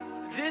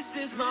This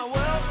is my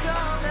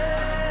welcome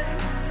in.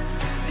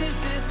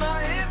 This is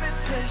my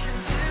invitation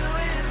to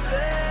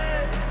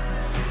invade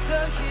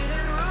the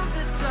hidden rooms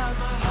inside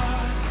my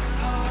heart.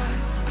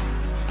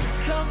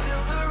 Come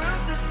fill the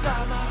rooms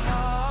inside my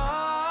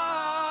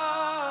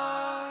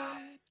heart.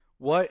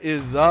 What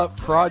is up,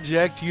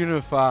 Project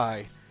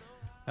Unify?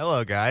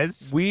 Hello,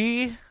 guys.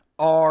 We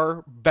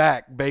are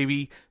back,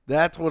 baby.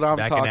 That's what I'm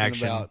Back in talking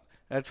action. about.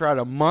 That's right,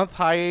 a month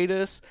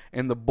hiatus,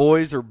 and the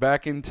boys are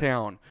back in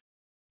town.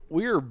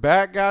 We are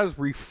back, guys,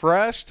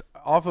 refreshed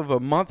off of a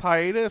month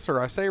hiatus,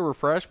 or I say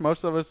refreshed.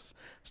 Most of us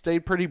stayed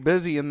pretty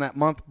busy in that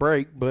month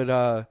break,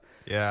 but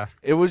Yeah.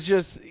 it was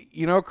just,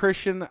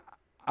 Christian,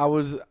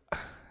 I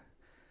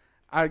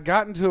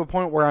gotten to a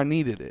point where I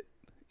needed it.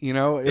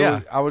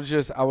 I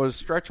was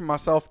stretching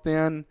myself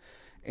thin,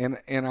 and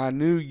I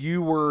knew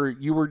you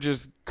were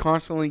just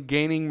constantly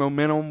gaining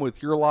momentum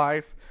with your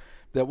life,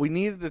 that we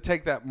needed to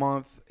take that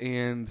month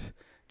and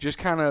just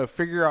kind of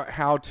figure out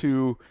how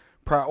to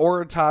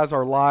prioritize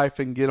our life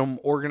and get them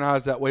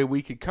organized. That way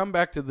we could come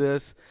back to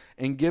this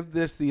and give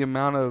this the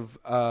amount of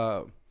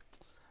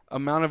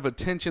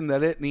attention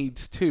that it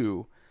needs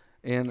too.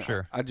 And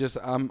Sure.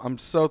 I'm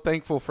so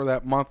thankful for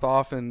that month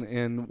off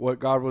and what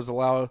God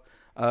what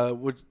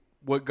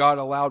God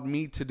allowed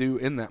me to do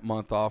in that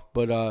month off.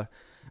 But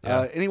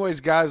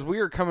anyways, guys, we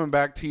are coming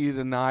back to you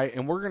tonight,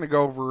 and we're going to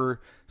go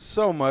over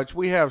so much.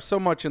 We have so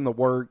much in the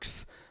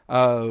works.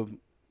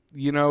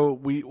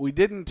 We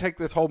didn't take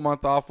this whole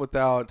month off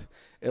without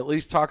at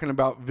least talking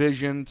about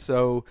vision.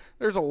 So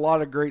there's a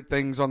lot of great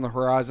things on the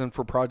horizon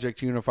for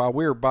Project Unify.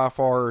 We are by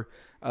far,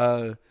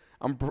 I'm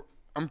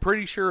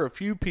pretty sure a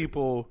few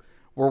people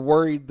were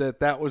worried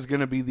that was going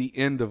to be the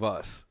end of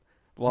us.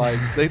 Like,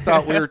 they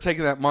thought we were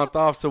taking that month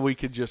off so we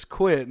could just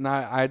quit. And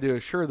I had to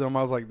assure them,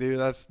 I was like, dude,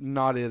 that's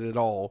not it at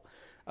all.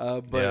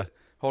 But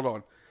hold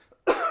on.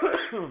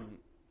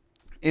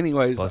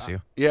 Anyways. Bless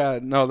you. Yeah,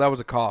 no, that was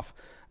a cough.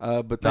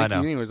 But thank you.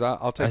 Anyways,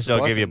 I'll take I the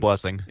still give you a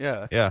blessings.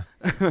 blessing. Yeah.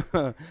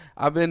 Yeah.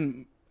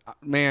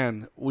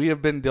 We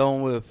have been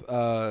dealing with,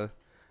 I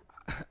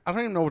don't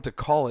even know what to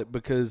call it,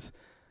 because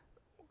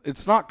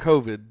it's not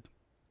COVID,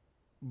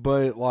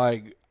 but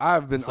like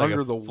I've been It's like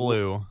under a the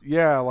flu.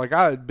 Yeah, like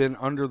I had been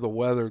under the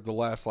weather the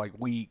last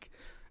week,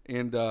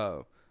 and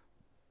but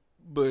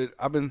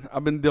I've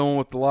been dealing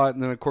with a lot.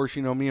 And then of course,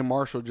 me and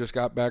Marshall just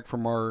got back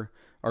from our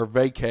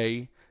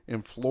vacay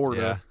in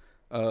Florida,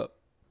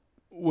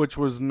 which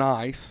was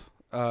nice.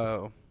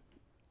 We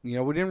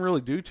didn't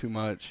really do too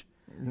much.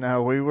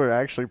 No, we were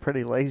actually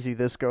pretty lazy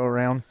this go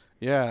around.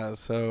 Yeah,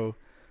 so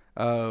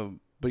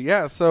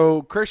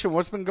so Christian,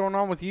 what's been going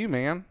on with you,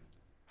 man?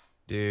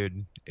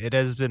 Dude, it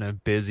has been a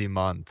busy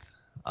month.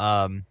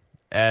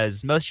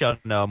 As most of y'all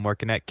know, I'm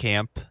working at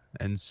camp,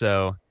 and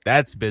so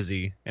that's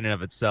busy in and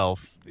of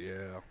itself.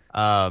 Yeah.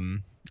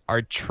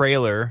 Our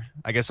trailer,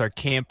 I guess our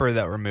camper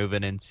that we're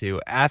moving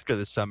into after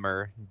the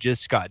summer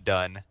just got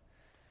done.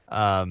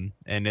 And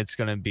it's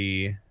going to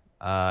be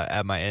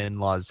at my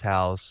in-laws'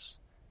 house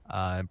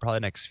in probably the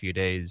next few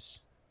days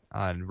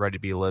and ready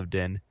to be lived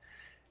in.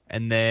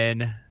 And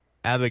then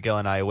Abigail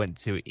and I went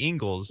to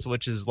Ingles,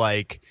 which is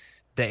like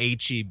the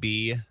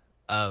HEB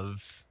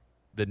of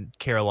the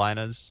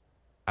Carolinas.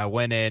 I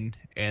went in,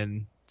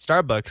 and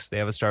Starbucks, they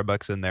have a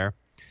Starbucks in there,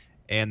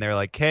 and they're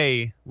like,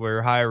 hey,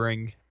 we're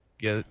hiring.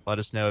 Let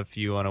us know if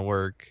you want to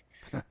work.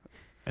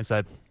 And so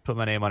I put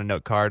my name on a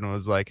note card and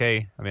was like,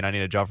 hey, I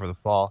need a job for the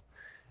fall.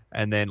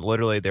 And then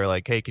literally they're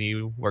like, hey, can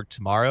you work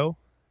tomorrow?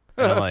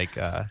 And I'm like,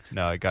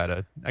 no, I got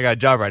a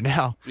job right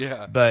now.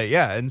 Yeah. But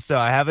yeah, and so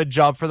I have a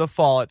job for the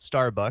fall at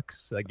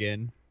Starbucks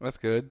again. That's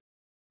good.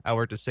 I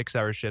worked a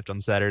 6-hour shift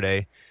on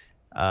Saturday.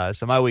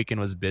 So my weekend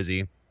was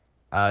busy.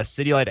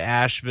 City Light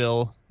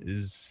Asheville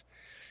is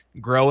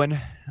growing.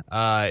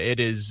 It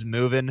is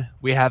moving.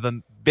 We have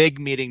a big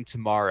meeting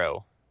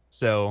tomorrow.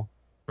 So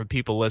for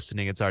people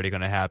listening, it's already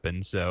going to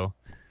happen. So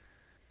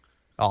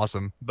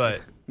awesome.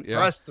 But Yeah.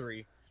 for us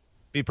three,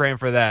 be praying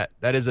for that.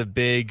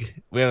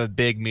 We have a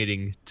big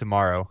meeting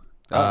tomorrow.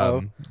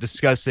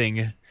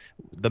 Discussing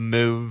the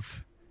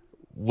move,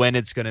 when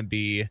it's going to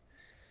be,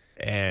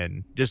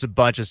 and just a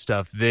bunch of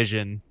stuff,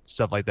 vision,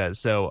 stuff like that.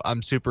 So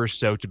I'm super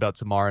stoked about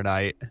tomorrow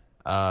night.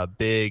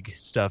 Big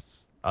stuff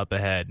up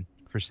ahead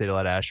for City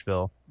Light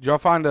Asheville. Did y'all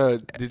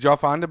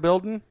find a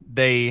building?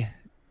 They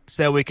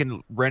said we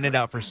can rent it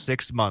out for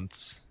 6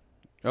 months.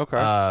 Okay.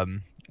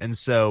 And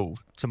so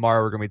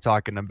tomorrow we're going to be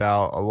talking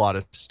about a lot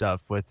of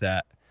stuff with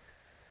that.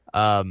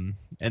 And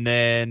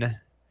then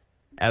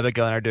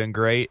Abigail and I are doing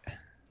great.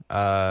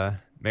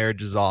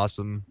 Marriage is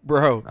awesome.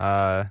 Bro,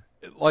 Uh,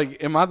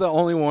 am I the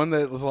only one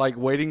that was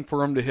waiting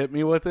for him to hit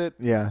me with it?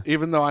 Yeah.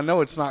 Even though I know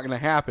it's not going to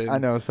happen. I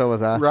know, so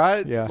was I.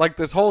 Right? Yeah.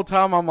 This whole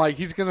time I'm like,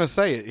 he's going to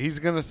say it. He's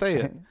going to say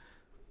it.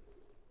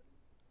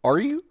 Are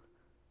you?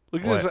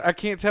 Look at What? this. I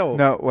can't tell.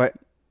 No, what?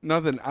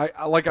 Nothing. I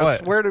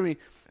What? swear to me,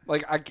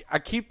 I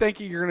keep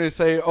thinking you're going to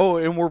say, oh,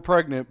 and we're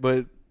pregnant,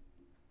 but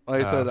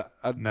like I said,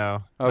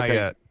 no, not okay,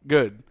 yet.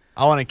 good.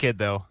 I want a kid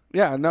though.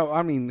 Yeah, no,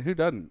 I mean, who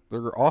doesn't?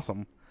 They're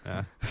awesome.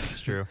 Yeah,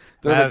 it's true.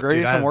 They're I- the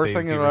greatest dude, I and have worst baby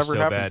thing that'll fever ever so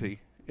happen bad. to you.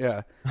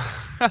 Yeah.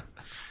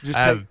 Just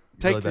I have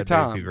take really your bad baby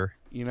time. fever.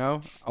 You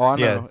know? Oh, I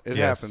know. Yeah, It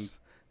yes. happens.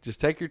 Just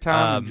take your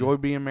time, enjoy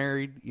being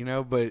married, you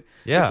know, but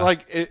Yeah. it's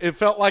like it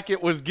felt like it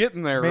was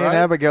getting there, Me right? and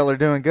Abigail are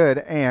doing good,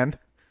 and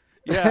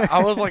Yeah,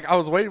 I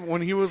was waiting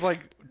when he was like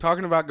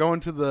talking about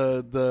going to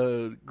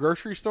the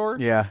grocery store.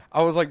 yeah,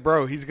 I was like,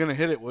 bro, he's gonna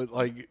hit it with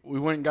like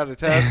we went and got a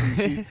test.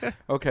 And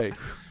okay,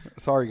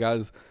 sorry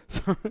guys.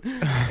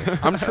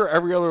 I'm sure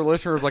every other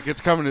listener was like,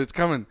 it's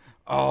coming.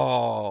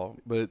 Oh,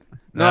 but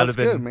no, That'd it's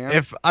have good, been, man.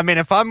 if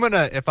I'm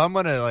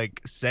gonna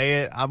like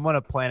say it, I'm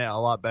gonna plan it a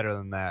lot better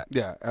than that.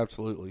 Yeah,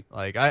 absolutely.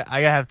 Like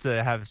I have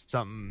to have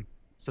something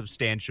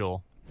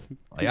substantial.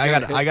 Like You're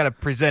gonna I gotta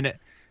present it.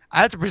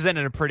 I have to present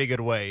it in a pretty good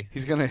way.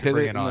 He's gonna hit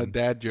bring it it in a on.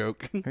 dad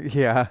joke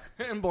yeah.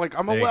 and be like,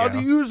 I'm There you allowed go.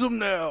 to use them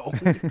now.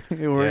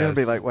 We're gonna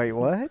be Yes. like, wait,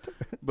 what?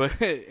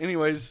 But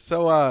anyways,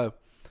 so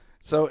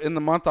in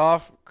the month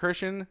off,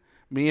 Christian,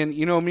 me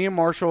and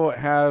Marshall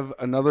have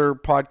another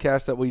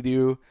podcast that we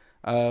do.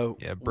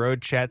 Yeah, bro,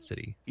 Chat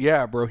City.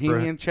 Yeah,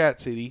 Bohemian Chat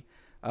City.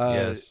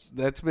 Yes.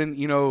 That's been,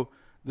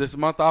 this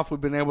month off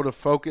we've been able to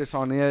focus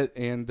on it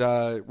and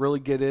really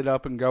get it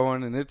up and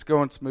going, and it's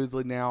going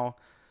smoothly now.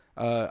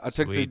 I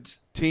took the Sweet.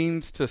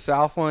 teens to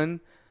Southland,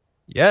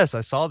 Yes,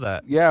 I saw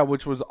that. yeah,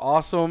 which was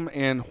awesome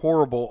and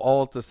horrible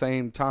all at the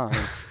same time.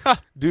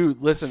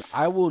 Dude, listen,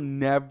 I will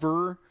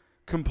never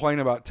complain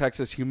about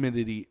Texas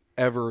humidity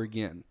ever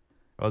again.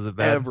 Was it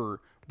bad? Ever.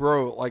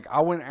 Bro, like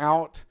I went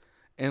out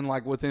and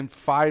like within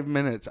 5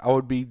 minutes I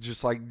would be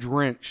just like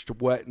drenched,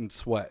 wet and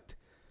sweat.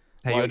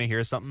 Hey, you Like- want to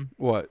hear something?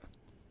 What?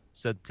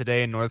 So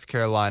today in North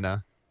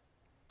Carolina,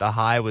 the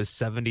high was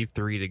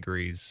 73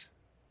 degrees.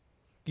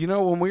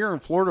 When we were in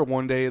Florida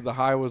one day, the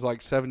high was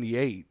like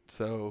 78.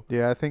 So,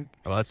 Yeah, I think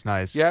Well, that's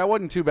nice. yeah, it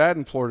wasn't too bad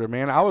in Florida,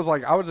 man. I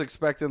was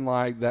expecting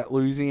like that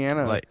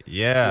Louisiana Like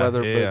yeah,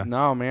 weather, yeah. but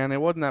no, man,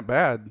 it wasn't that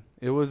bad.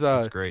 It was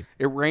That's great.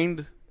 it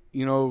rained,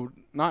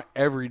 not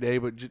every day,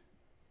 but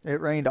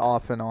it rained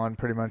off and on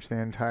pretty much the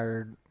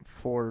entire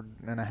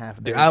 4.5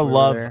 days. Dude, I we were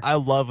love there.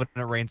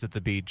 when it rains at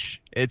the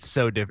beach. It's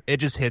so different. It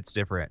just hits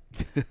different.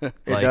 It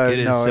Like does. it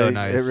is No, so it,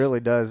 nice. It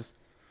really does.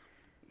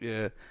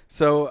 yeah.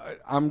 So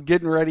I'm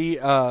getting ready.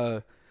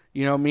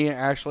 Me and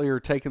Ashley are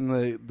taking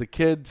the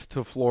kids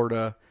to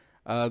Florida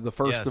the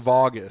 1st of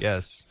August.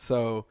 Yes.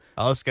 So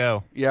Oh, let's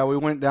go. yeah, we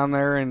went down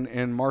there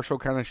and Marshall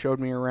kind of showed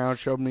me around,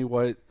 showed me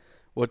what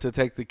to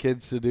take the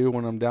kids to do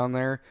when I'm down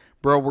there.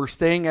 Bro, we're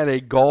staying at a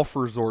golf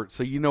resort,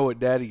 so you know what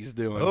Daddy's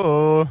doing.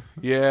 Oh,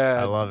 Yeah.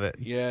 I love it.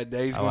 Yeah,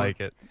 Dave's I going like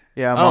it.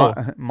 Yeah,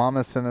 Oh.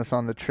 Mama sent us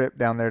on the trip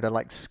down there to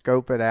like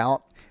scope it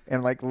out,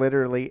 and like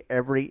literally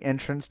every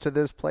entrance to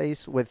this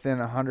place within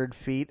 100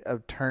 feet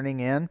of turning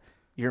in,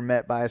 you're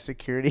met by a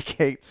security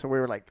gate. So we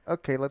were like,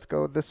 okay, let's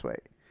go this way.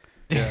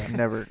 Yeah.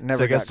 Never So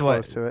got guess what?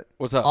 close to it.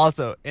 What's up?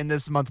 Also, in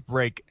this month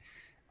break,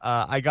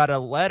 I got a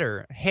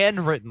letter,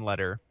 handwritten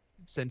letter,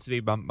 sent to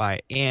me by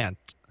my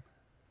aunt.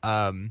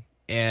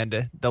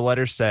 And the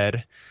letter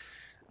said,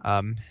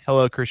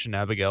 hello, Christian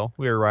Abigail.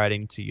 We are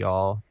writing to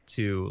y'all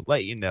to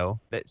let you know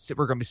that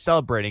we're going to be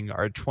celebrating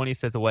our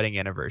 25th wedding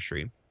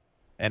anniversary.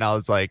 And I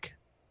was like,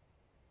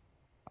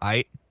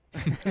 and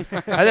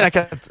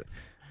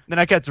then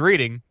I kept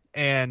reading,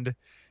 and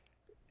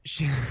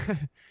she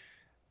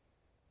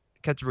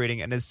kept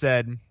reading, and it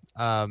said,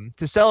 to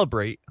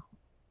celebrate,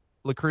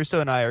 LaCruso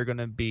and I are going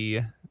to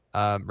be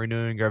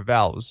renewing our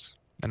vows.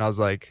 And I was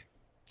like,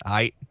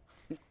 and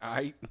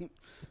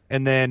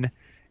then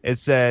it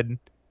said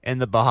in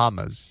the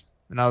Bahamas,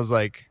 and I was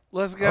like,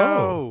 Let's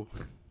go.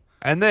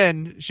 and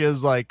then she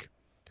was like,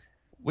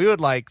 we would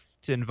like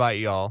to invite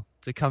y'all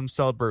to come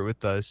celebrate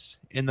with us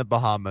in the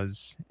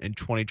Bahamas in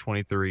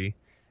 2023.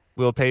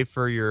 We'll pay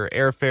for your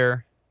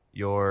airfare,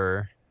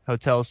 your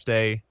hotel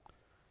stay,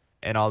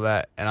 and all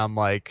that. And I'm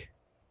like,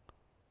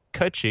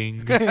 ka-ching.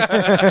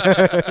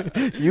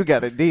 You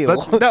got a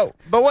deal.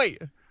 But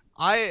wait,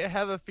 I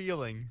have a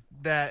feeling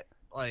that,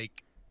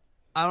 like,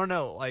 I don't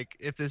know, like,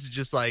 if this is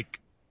just like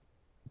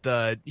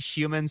the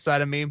human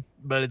side of me,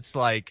 but it's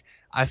like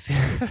I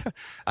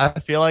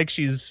feel like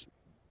she's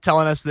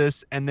telling us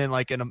this, and then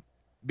like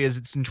because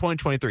it's in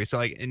 2023, so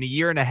like in a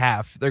year and a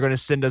half, they're going to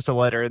send us a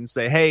letter and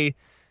say, hey,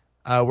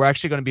 we're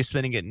actually going to be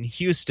spending it in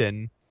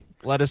Houston.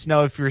 Let us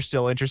know if you're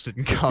still interested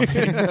in coming.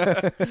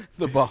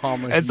 The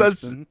Bahamas.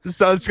 And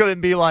so it's going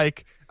to be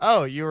like,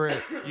 oh,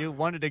 you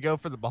wanted to go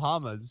for the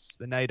Bahamas,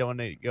 but now you don't want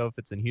to go if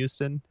it's in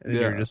Houston. And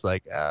then Yeah. you're just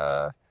like,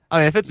 I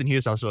mean, if it's in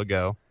Houston, I'll still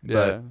go.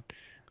 Yeah.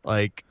 But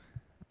like,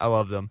 I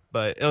love them.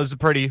 But it was a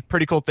pretty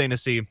cool thing to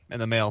see in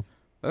the mail.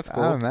 That's I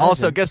cool. imagine.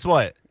 Also, guess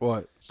what?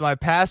 What? So my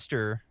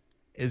pastor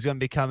is going to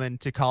be coming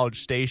to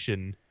College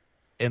Station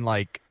in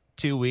like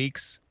 2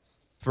 weeks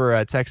for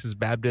a Texas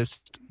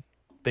Baptist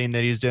thing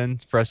that he's doing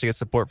for us to get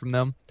support from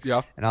them.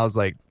 Yeah. And I was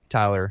like,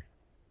 Tyler,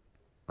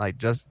 like,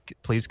 just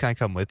please can I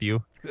come with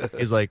you?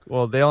 He's like,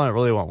 well, they only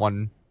really want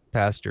one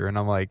pastor. And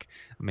I'm like,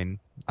 I mean,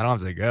 I don't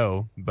have to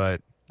go,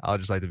 but I'll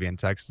just like to be in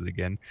Texas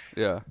again.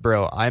 Yeah.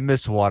 Bro, I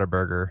miss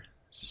Whataburger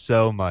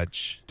so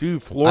much.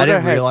 Dude, Florida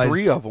didn't had realize-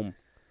 3 of them.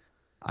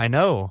 I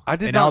know. I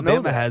did and not know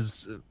Alabama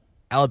that.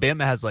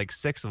 Alabama has like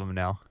 6 of them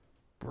now.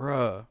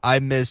 Bruh. I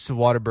miss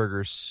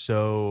Whataburger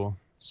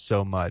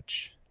so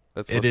much.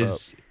 That's It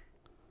what's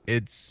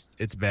is.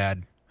 It's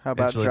bad. How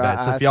about It's really dry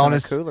bad. So if ice y'all in a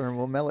want to, cooler and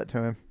we'll mail it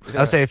to him?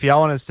 I'll say if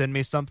y'all want to send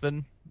me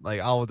something, like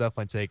I will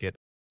definitely take it.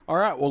 All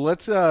right, well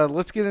let's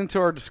get into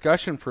our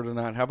discussion for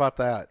tonight. How about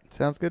that?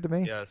 Sounds good to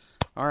me. Yes.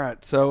 All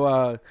right,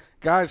 so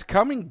guys,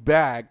 coming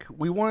back,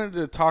 we wanted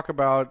to talk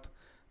about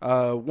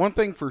one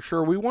thing for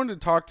sure. We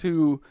wanted to talk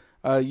to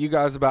you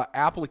guys about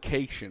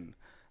application.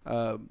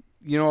 A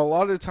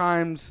lot of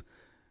times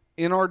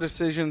in our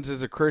decisions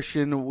as a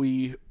Christian,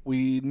 we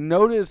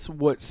notice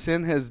what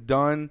sin has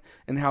done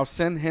and how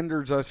sin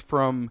hinders us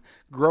from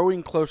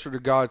growing closer to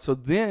God. So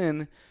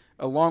then,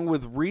 along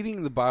with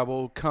reading the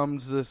Bible,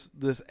 comes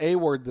this A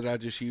word that I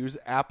just used,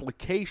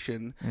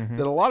 application,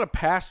 that a lot of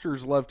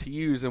pastors love to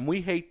use, and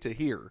we hate to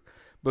hear,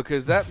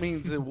 because that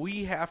means that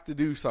we have to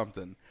do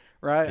something,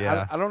 right?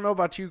 Yeah. I don't know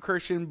about you,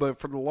 Christian, but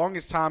for the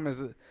longest time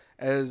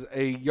as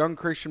a young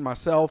Christian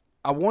myself,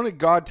 I wanted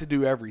God to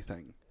do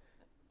everything.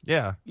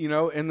 Yeah.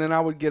 And then I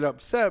would get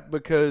upset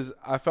because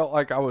I felt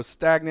like I was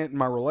stagnant in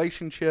my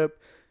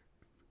relationship.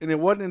 And it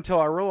wasn't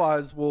until I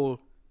realized, well,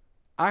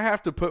 I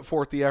have to put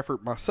forth the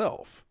effort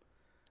myself.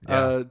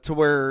 Yeah. To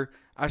where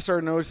I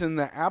started noticing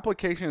that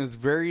application is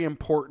very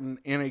important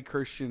in a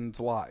Christian's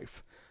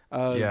life.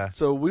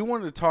 So we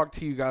wanted to talk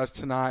to you guys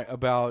tonight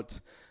about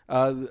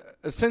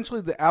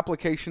essentially the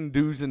application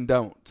do's and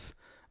don'ts.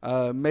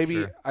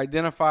 Maybe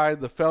identify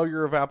the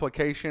failure of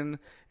application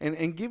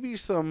and give you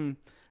some,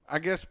 I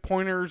guess,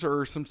 pointers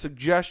or some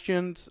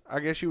suggestions, I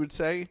guess you would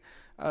say,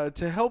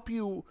 to help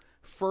you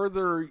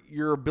further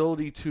your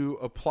ability to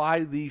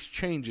apply these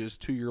changes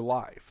to your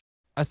life.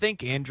 I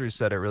think Andrew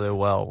said it really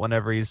well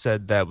whenever he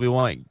said that we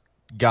want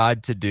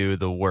God to do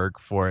the work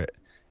for it.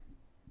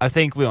 I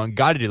think we want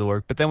God to do the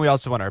work, but then we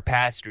also want our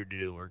pastor to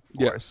do the work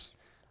for us.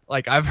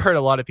 Like, I've heard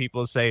a lot of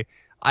people say,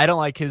 I don't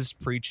like his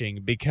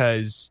preaching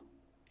because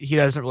he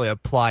doesn't really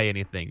apply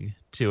anything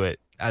to it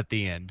at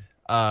the end.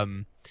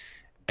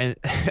 And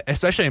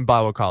especially in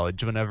Bible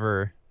college,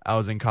 whenever I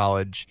was in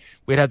college,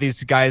 we'd have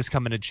these guys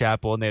come into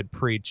chapel and they'd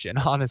preach. And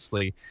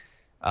honestly,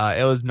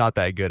 it was not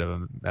that good of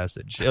a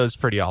message. It was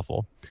pretty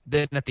awful.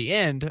 Then at the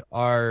end,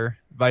 our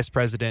vice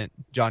president,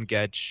 John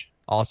Getch,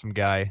 awesome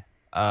guy,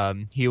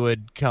 he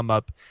would come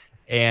up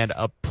and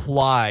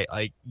apply,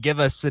 like give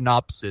a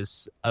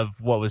synopsis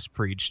of what was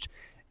preached.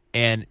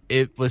 And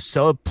it was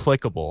so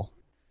applicable.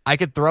 I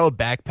could throw a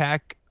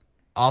backpack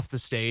off the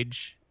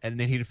stage and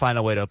then he'd find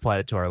a way to apply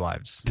it to our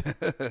lives.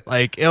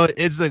 Like,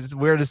 it's the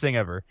weirdest thing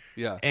ever.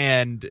 Yeah.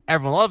 And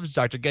everyone loves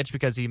Dr. Getch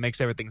because he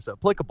makes everything so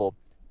applicable.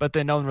 But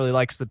then no one really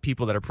likes the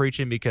people that are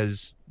preaching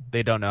because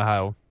they don't know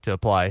how to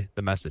apply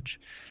the message.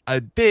 A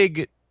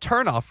big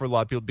turnoff for a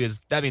lot of people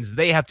because that means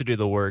they have to do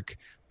the work.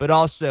 But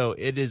also,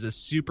 it is a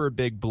super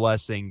big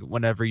blessing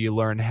whenever you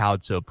learn how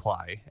to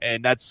apply.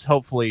 And that's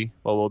hopefully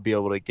what we'll be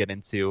able to get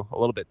into a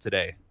little bit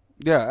today.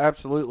 Yeah,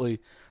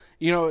 absolutely.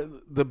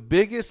 The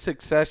biggest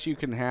success you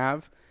can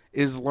have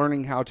is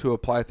learning how to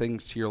apply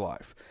things to your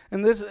life.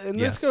 And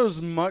this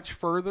goes much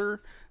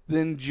further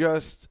than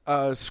just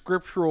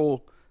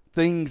scriptural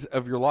things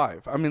of your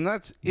life. I mean,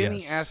 that's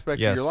any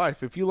aspect of your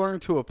life. If you learn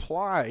to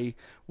apply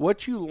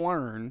what you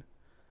learn,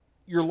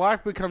 your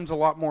life becomes a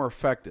lot more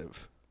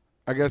effective.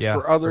 I guess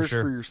for others,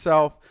 for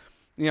yourself.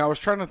 I was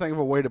trying to think of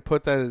a way to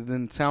put that. It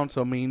didn't sound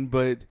so mean,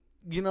 but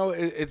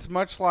it's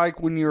much like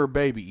when you're a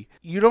baby.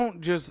 You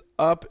don't just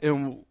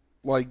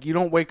you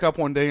don't wake up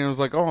one day and it's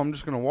like, oh, I'm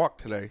just going to walk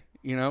today.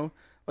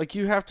 Like,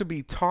 you have to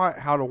be taught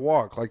how to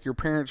walk. Like, your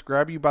parents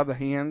grab you by the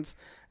hands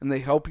and they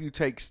help you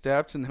take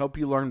steps and help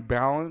you learn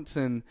balance.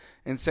 And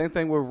same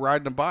thing with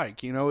riding a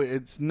bike.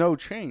 It's no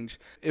change.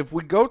 If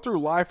we go through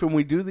life and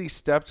we do these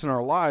steps in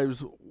our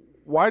lives,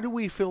 why do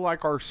we feel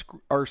like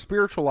our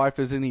spiritual life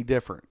is any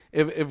different?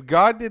 If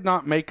God did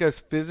not make us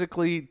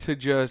physically to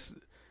just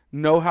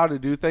know how to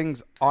do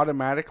things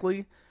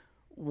automatically,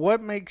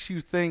 what makes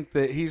you think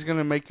that he's going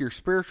to make your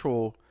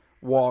spiritual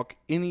walk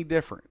any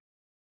different?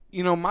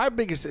 My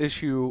biggest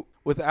issue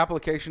with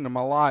application to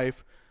my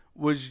life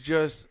was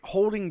just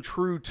holding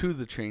true to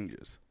the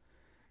changes.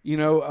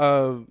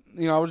 I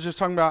was just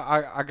talking about,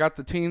 I got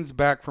the teens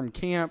back from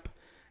camp,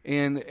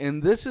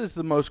 and this is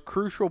the most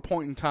crucial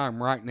point in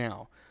time right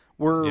now.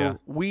 We're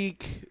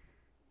week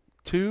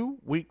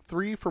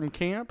 3 from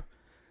camp.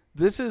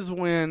 This is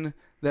when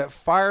that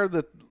fire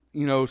that,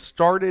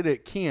 started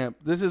at camp,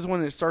 this is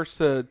when it starts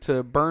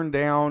to burn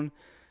down,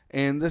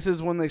 and this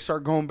is when they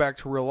start going back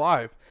to real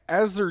life.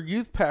 As their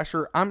youth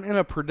pastor, I'm in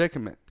a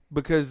predicament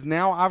because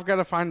now I've got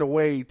to find a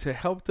way to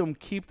help them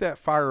keep that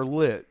fire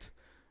lit.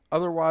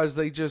 Otherwise,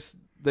 they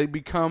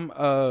become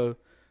I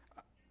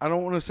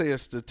don't want to say a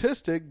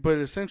statistic, but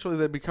essentially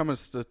they become a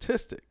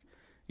statistic.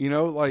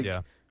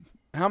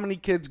 How many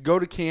kids go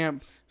to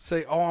camp,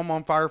 say, oh, I'm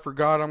on fire for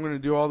God, I'm going to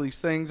do all these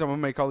things, I'm going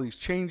to make all these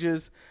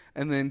changes,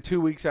 and then 2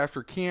 weeks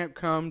after camp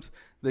comes,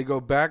 they go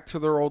back to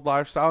their old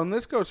lifestyle. And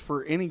this goes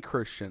for any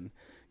Christian.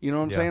 You know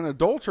what I'm saying?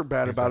 Adults are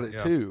bad about it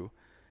too.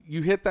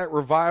 You hit that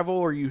revival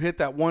or you hit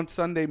that one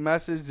Sunday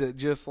message that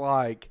just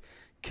like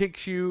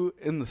kicks you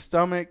in the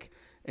stomach,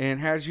 and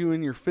has you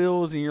in your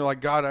feels, and you're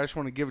like, God, I just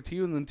want to give it to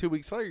you. And then 2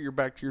 weeks later, you're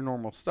back to your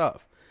normal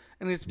stuff.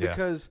 And it's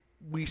because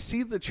we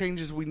see the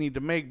changes we need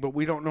to make, but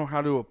we don't know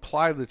how to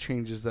apply the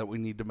changes that we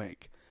need to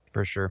make.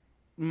 For sure.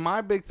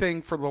 My big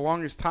thing for the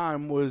longest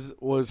time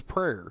was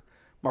prayer.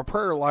 My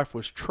prayer life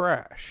was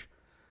trash.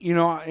 You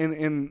know,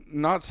 and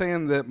not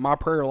saying that my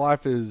prayer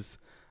life is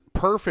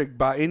perfect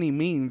by any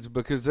means,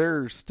 because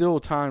there are still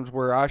times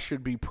where I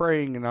should be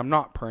praying and I'm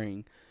not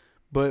praying.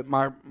 But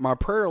my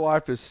prayer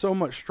life is so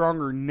much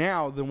stronger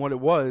now than what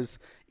it was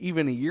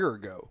even a year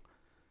ago.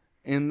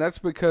 And that's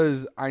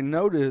because I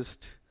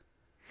noticed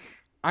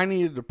I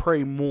needed to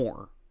pray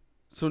more.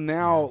 So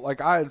now,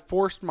 like, I had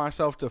forced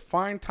myself to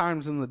find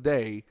times in the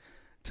day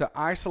to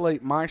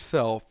isolate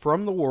myself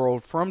from the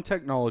world, from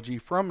technology,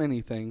 from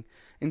anything,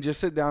 and just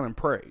sit down and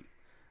pray.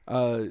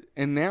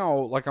 And now,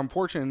 like, I'm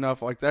fortunate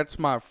enough, like, that's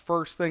my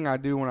first thing I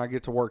do when I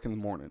get to work in the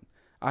morning.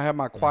 I have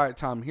my quiet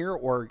time here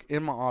at work,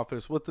 in my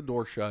office, with the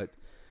door shut,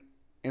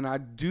 and I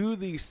do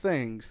these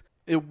things.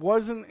 It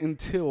wasn't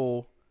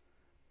until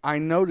I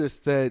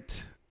noticed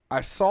that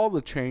I saw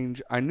the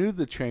change, I knew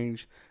the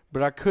change,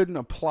 but I couldn't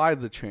apply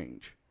the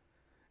change.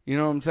 You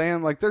know what I'm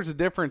saying? Like, there's a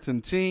difference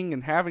in seeing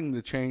and having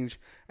the change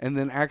and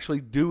then actually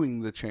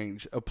doing the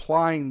change,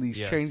 applying these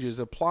changes,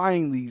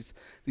 applying these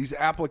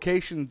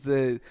applications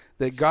that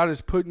God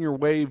has put in your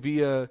way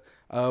via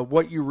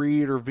what you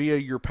read or via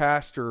your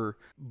pastor.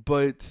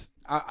 But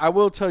I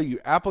will tell you,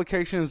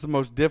 application is the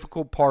most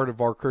difficult part of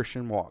our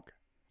Christian walk.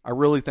 I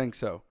really think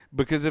so.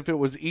 Because if it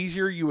was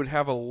easier, you would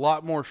have a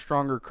lot more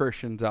stronger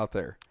Christians out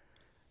there.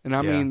 And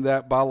I mean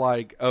that by,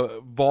 like,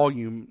 a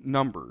volume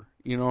number.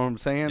 You know what I'm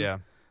saying? Yeah.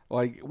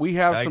 Like, we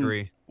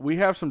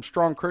have some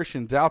strong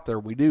Christians out there,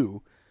 we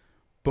do,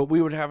 but we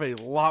would have a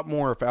lot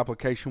more if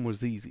application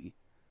was easy.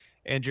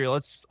 Andrew,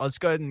 let's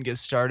go ahead and get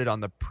started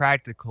on the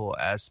practical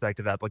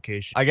aspect of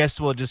application. I guess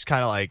we'll just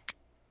kind of like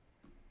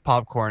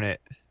popcorn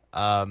it.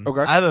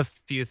 Okay. I have a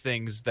few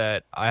things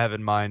that I have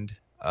in mind.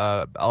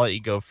 I'll let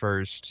you go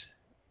first,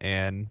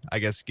 and I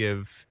guess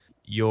give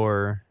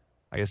your,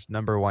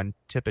 number one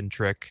tip and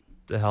trick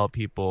to help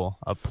people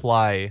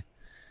apply,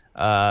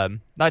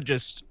 not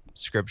just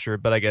Scripture,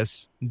 but I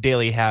guess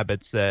daily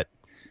habits that,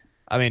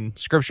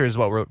 Scripture is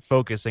what we're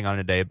focusing on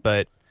today,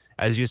 but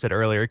as you said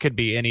earlier, it could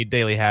be any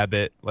daily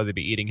habit, whether it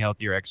be eating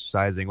healthy or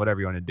exercising, whatever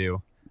you want to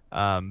do.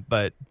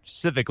 But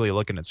specifically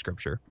looking at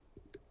Scripture.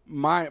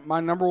 My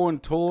number one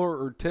tool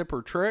or tip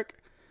or trick,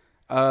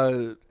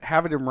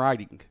 have it in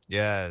writing.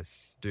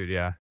 Yes, dude,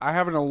 yeah. I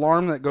have an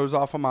alarm that goes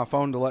off on my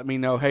phone to let me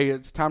know, hey,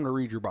 it's time to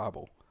read your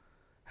Bible.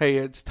 Hey,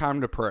 it's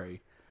time to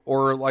pray.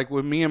 Or like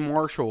with me and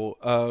Marshall,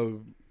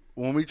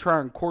 when we try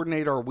and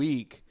coordinate our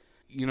week,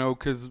 you know,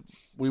 because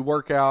we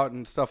work out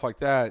and stuff like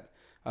that,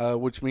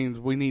 which means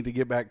we need to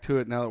get back to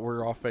it now that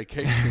we're off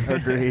vacation.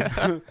 Agreed.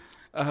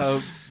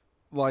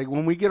 Like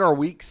when we get our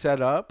week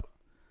set up,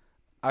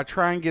 I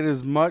try and get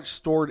as much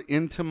stored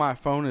into my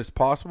phone as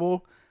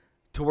possible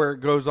to where it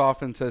goes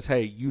off and says,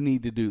 hey, you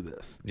need to do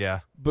this. Yeah.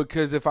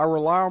 Because if I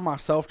rely on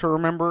myself to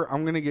remember,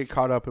 I'm going to get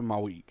caught up in my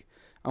week.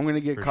 I'm going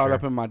to get caught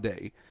up in my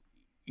day.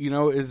 You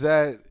know, is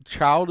that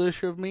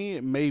childish of me?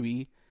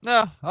 Maybe.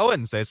 No, I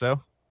wouldn't say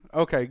so.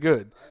 Okay,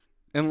 good.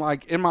 And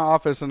like in my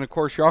office, and of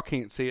course y'all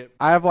can't see it,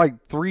 I have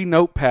like 3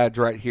 notepads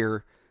right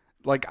here.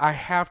 Like I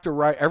have to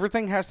write,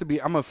 everything has to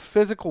be, I'm a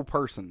physical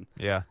person.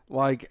 Yeah.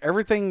 Like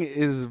everything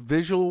is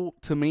visual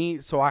to me,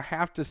 so I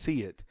have to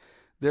see it.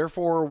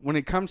 Therefore, when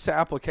it comes to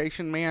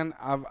application, man,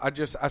 I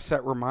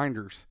set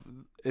reminders.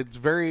 It's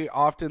very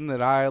often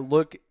that I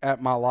look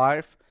at my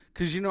life,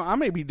 because, you know, I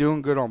may be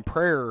doing good on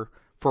prayer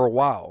for a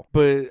while,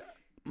 but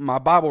my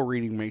Bible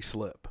reading may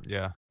slip.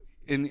 Yeah.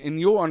 And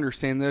you'll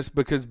understand this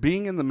because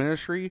being in the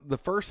ministry, the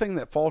first thing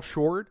that falls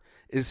short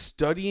is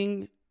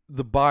studying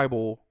the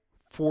Bible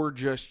for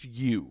just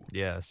you.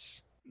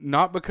 Yes.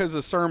 Not because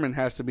a sermon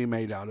has to be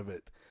made out of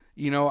it.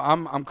 You know,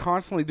 I'm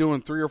constantly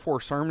doing 3 or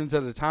 4 sermons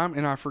at a time,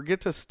 and I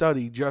forget to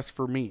study just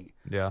for me.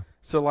 Yeah.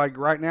 So like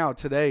right now,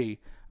 today,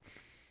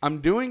 I'm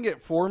doing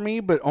it for me,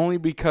 but only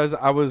because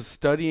I was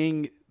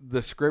studying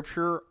the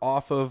Scripture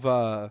off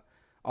a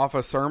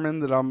sermon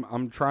that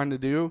I'm trying to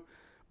do.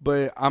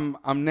 But I'm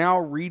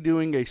now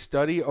redoing a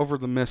study over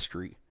the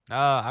mystery.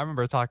 I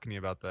remember talking to you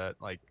about that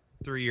like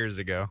 3 years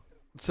ago.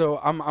 So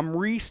I'm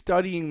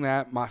restudying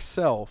that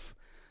myself,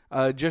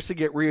 just to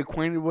get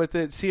reacquainted with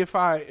it. See if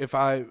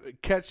I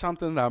catch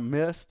something that I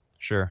missed.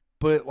 Sure.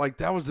 But like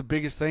that was the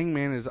biggest thing,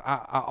 man. Is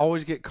I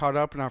always get caught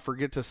up and I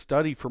forget to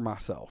study for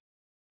myself.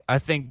 I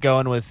think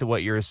going with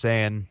what you were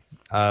saying,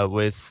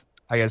 with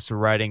I guess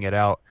writing it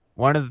out.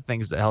 One of the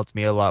things that helped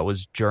me a lot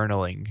was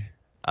journaling.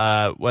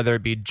 Whether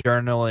it be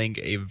journaling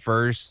a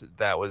verse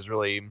that was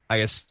really, I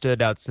guess,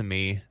 stood out to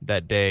me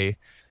that day,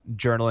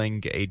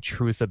 journaling a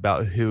truth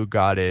about who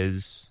God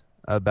is,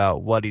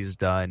 about what he's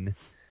done,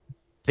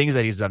 things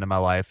that he's done in my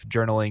life,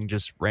 journaling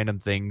just random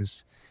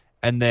things.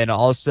 And then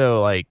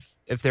also, like,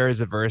 if there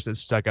is a verse that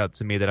stuck out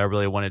to me that I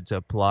really wanted to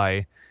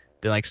apply,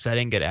 then, like,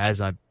 setting it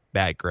as my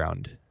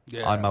background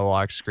on my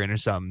lock screen or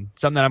something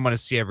that I'm going to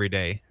see every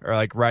day, or,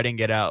 like, writing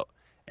it out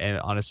and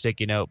on a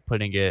sticky note,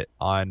 putting it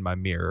on my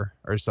mirror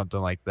or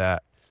something like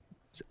that.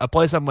 A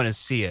place I'm going to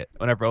see it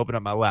whenever I open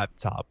up my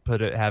laptop,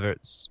 have it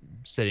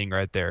sitting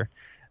right there.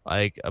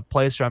 Like a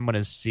place where I'm going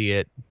to see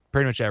it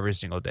pretty much every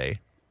single day.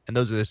 And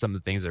those are some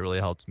of the things that really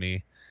helped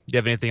me. Do you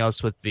have anything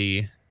else with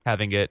the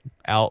having it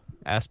out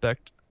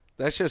aspect?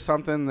 That's just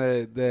something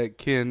that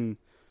can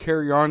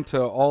carry on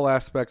to all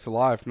aspects of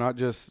life, not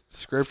just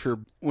scripture.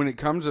 When it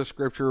comes to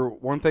scripture,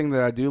 one thing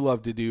that I do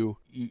love to do,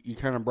 you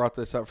kind of brought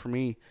this up for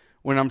me,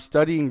 when I'm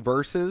studying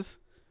verses,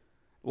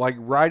 like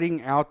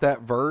writing out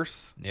that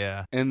verse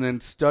and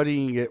then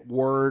studying it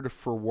word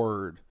for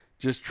word,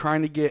 just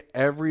trying to get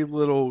every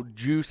little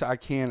juice I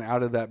can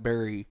out of that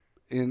berry.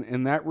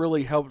 And that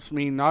really helps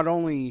me not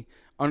only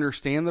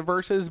understand the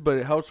verses, but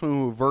it helps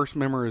me with verse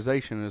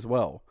memorization as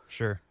well.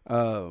 Sure.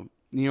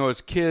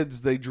 As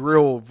kids, they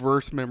drill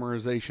verse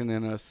memorization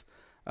in us.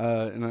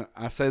 And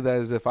I say that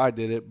as if I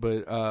did it,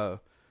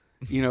 but,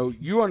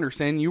 you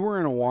understand, you were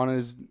in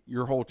Awanas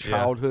your whole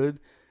childhood.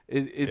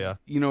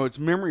 It's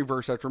memory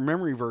verse after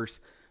memory verse.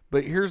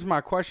 But here's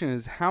my question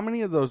is, how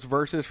many of those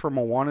verses from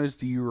Awanas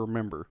do you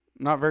remember?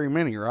 Not very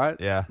many, right?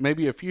 Yeah.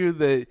 Maybe a few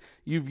that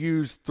you've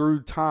used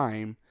through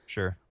time.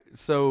 Sure.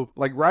 So,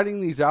 like,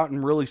 writing these out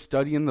and really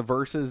studying the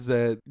verses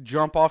that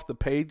jump off the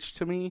page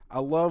to me, I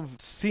love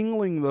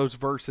singling those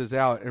verses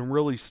out and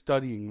really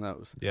studying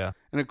those. Yeah.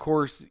 And, of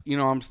course,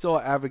 I'm still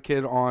an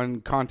advocate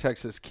on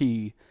context is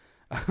key.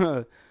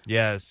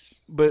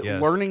 Yes. But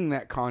learning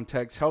that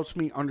context helps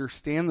me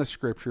understand the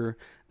scripture.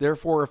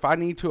 Therefore, if I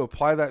need to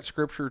apply that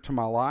scripture to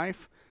my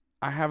life,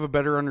 I have a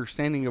better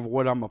understanding of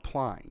what I'm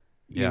applying.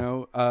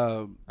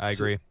 I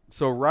agree.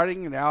 So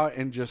writing it out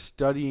and just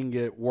studying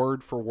it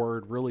word for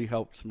word really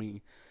helps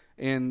me.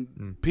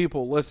 And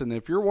people, listen,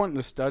 if you're wanting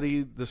to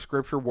study the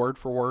scripture word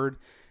for word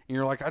and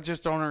you're like, I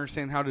just don't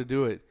understand how to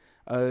do it.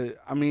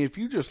 If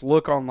you just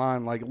look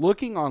online, like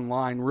looking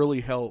online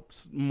really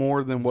helps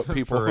more than what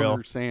people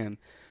understand.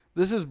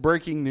 This is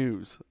breaking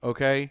news,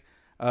 okay?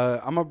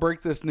 I'm going to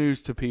break this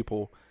news to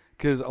people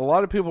because a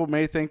lot of people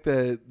may think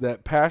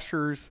that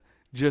pastors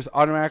just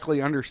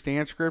automatically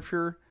understand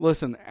scripture.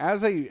 Listen,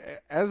 as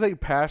a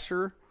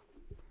pastor,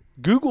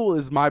 Google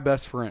is my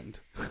best friend.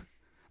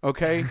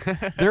 Okay?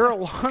 There are a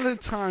lot of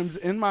times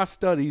in my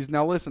studies.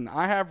 Now listen,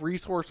 I have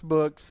resource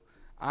books.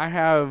 I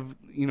have,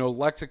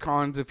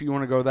 lexicons if you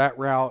want to go that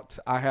route.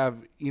 I have,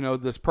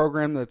 this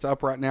program that's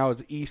up right now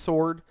is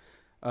eSword.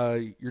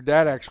 Your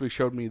dad actually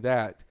showed me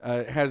that.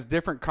 It has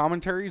different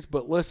commentaries,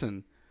 but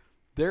listen,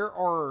 there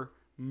are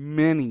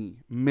many,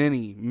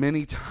 many,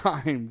 many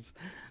times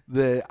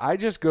that I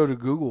just go to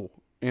Google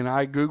and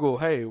I Google,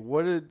 hey,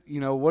 what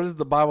does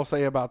the Bible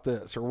say about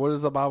this? Or what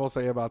does the Bible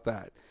say about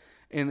that?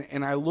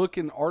 And I look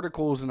in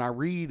articles and I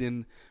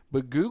read,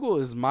 but Google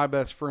is my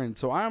best friend.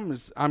 So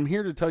I'm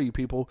here to tell you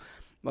people,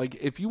 like,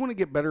 if you want to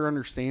get better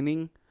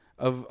understanding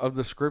of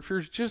the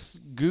scriptures, just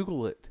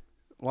Google it.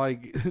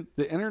 Like,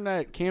 the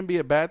internet can be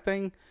a bad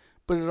thing,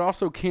 but it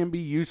also can be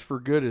used for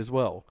good as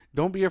well.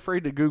 Don't be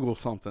afraid to Google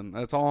something.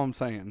 That's all I'm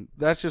saying.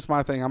 That's just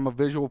my thing. I'm a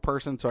visual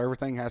person, so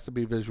everything has to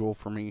be visual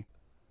for me.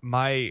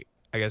 My,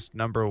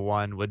 number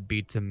one would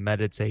be to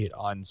meditate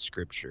on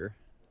scripture.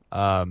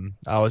 I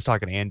was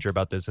talking to Andrew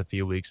about this a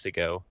few weeks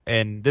ago,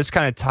 and this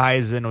kind of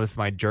ties in with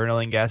my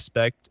journaling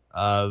aspect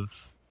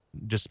of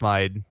just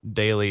my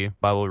daily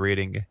Bible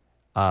reading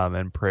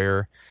and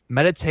prayer.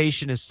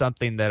 Meditation is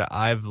something that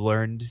I've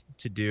learned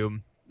to do,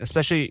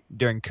 especially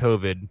during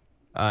COVID.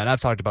 And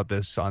I've talked about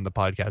this on the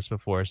podcast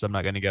before, so I'm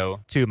not going to go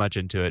too much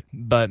into it.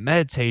 But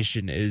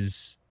meditation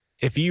is,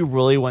 if you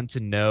really want to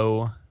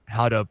know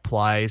how to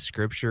apply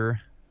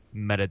scripture,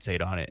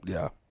 meditate on it.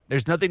 Yeah.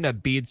 There's nothing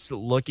that beats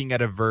looking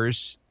at a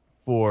verse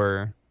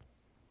for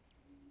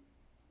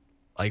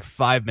like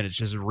 5 minutes,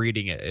 just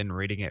reading it,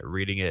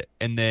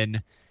 and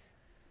then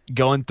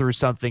going through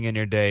something in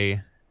your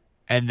day,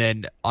 and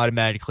then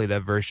automatically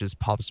that verse just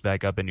pops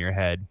back up in your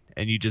head,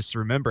 and you just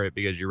remember it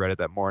because you read it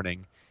that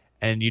morning.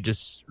 And you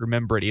just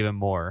remember it even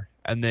more.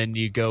 And then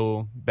you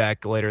go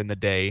back later in the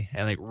day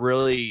and like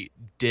really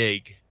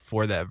dig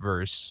for that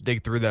verse,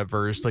 dig through that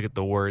verse, look at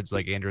the words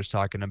like Andrew's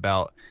talking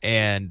about,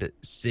 and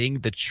seeing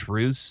the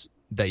truths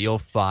that you'll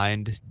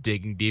find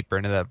digging deeper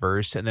into that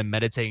verse and then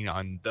meditating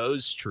on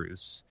those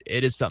truths.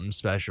 It is something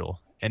special.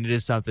 And it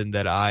is something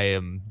that I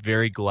am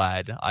very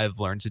glad I've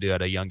learned to do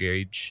at a young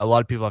age. A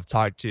lot of people I've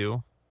talked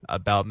to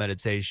about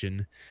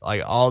meditation,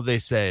 like all they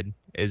said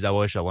is, I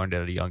wish I learned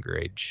it at a younger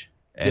age.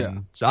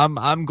 And so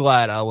I'm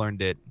glad I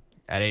learned it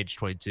at age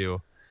 22.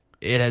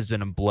 It has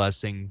been a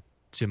blessing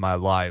to my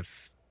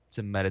life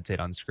to meditate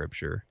on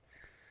scripture.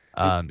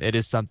 It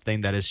is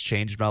something that has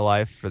changed my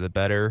life for the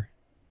better.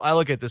 I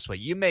look at it this way.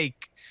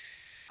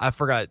 I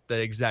forgot the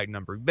exact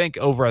number. You make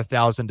over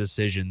 1,000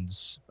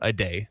 decisions a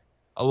day.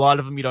 A lot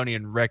of them you don't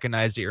even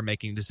recognize that you're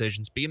making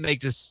decisions, but you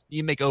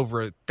make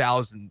over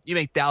 1,000. You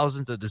make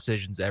thousands of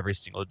decisions every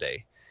single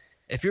day.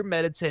 If you're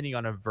meditating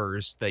on a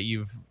verse that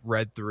you've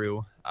read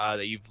through,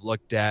 that you've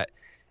looked at,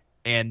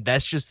 and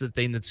that's just the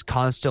thing that's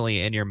constantly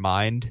in your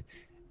mind,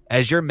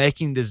 as you're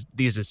making these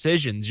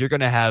decisions, you're going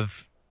to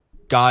have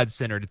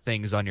God-centered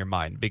things on your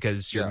mind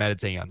because you're Yeah.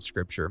 meditating on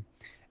Scripture.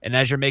 And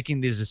as you're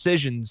making these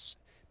decisions,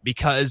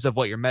 because of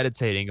what you're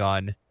meditating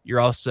on,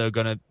 you're also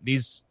gonna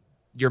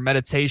your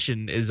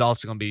meditation is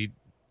also gonna be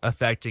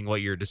affecting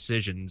what your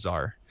decisions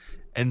are.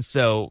 And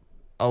so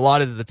a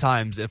lot of the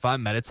times, if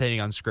I'm meditating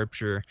on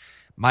Scripture,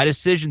 my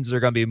decisions are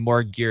gonna be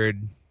more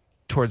geared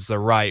towards the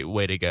right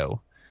way to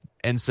go.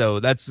 And so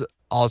that's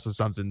also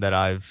something that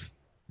I've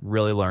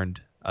really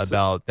learned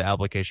about the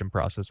application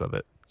process of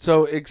it.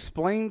 So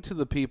explain to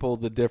the people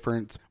the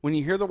difference. When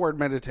you hear the word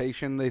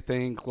meditation, they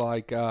think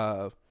like,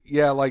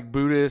 like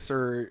Buddhist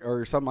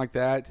or something like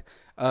that.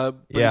 But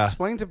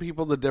explain to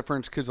people the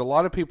difference, because a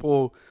lot of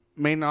people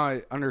may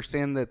not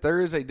understand that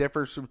there is a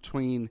difference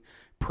between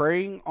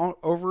praying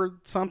over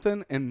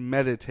something and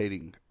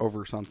meditating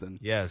over something.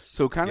 Yes.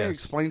 So kind of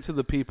explain to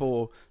the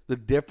people the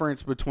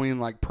difference between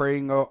like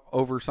praying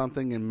over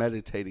something and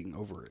meditating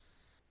over it.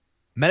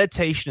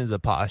 Meditation is a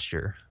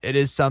posture. It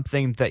is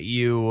something that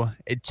you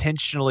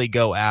intentionally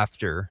go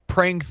after.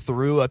 Praying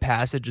through a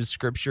passage of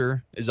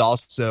Scripture is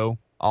also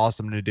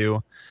awesome to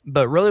do.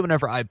 But really,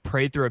 whenever I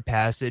pray through a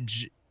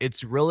passage,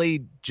 it's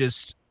really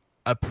just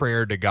a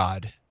prayer to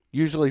God.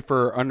 Usually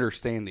for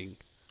understanding.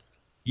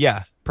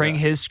 Yeah, praying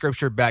His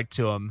Scripture back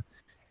to Him,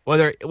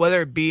 whether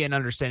it be an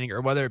understanding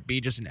or whether it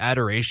be just an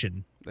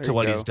adoration to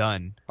what He's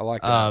done. I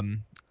like that.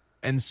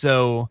 And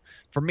so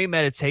for me,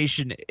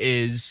 meditation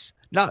is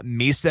not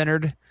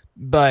me-centered,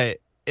 but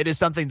it is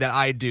something that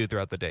I do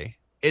throughout the day.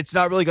 It's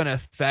not really going to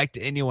affect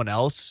anyone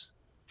else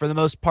for the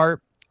most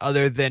part,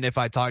 other than if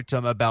I talk to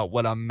them about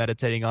what I'm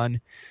meditating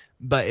on.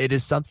 But it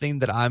is something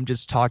that I'm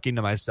just talking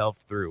to myself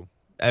through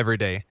every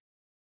day.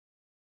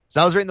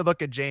 So I was reading the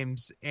book of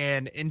James,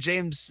 and in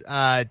James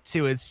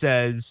 2, it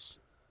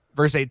says,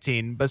 verse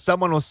 18, "But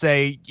someone will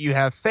say, 'You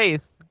have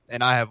faith,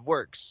 and I have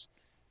works.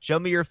 Show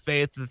me your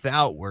faith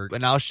without work,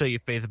 and I'll show you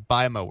faith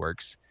by my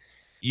works.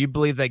 You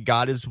believe that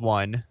God is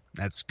one.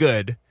 That's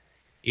good.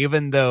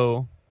 Even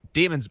though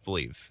demons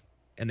believe,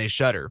 and they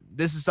shudder.'"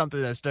 This is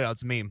something that stood out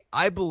to me.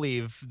 I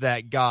believe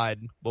that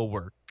God will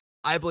work.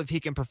 I believe He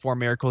can perform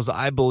miracles.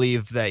 I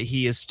believe that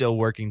He is still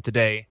working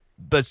today,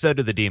 but so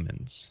do the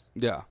demons.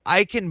 Yeah.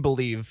 I can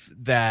believe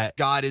that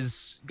God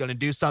is going to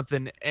do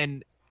something,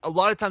 and a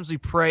lot of times we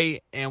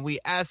pray and we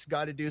ask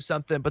God to do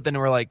something, but then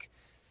we're like,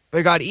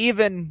 "But God,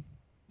 even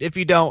if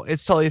you don't,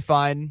 it's totally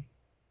fine.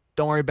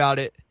 Don't worry about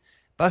it."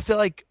 But I feel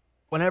like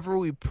whenever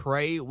we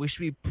pray, we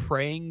should be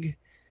praying.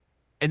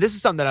 And this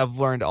is something that I've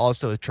learned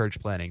also with church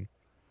planning.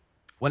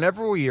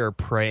 Whenever we are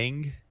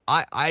praying,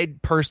 I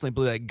personally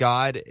believe that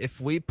God, if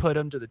we put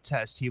Him to the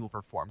test, He will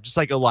perform, just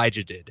like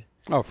Elijah did.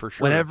 Oh, for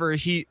sure. Whenever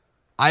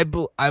I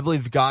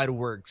believe God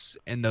works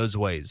in those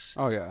ways.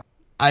 Oh, yeah.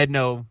 I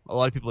know a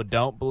lot of people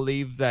don't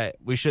believe that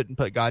we shouldn't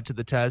put God to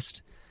the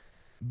test,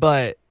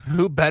 but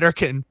who better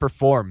can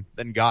perform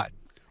than God?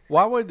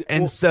 Why would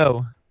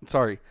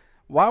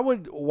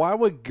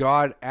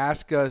God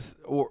ask us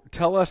or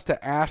tell us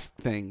to ask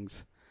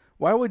things?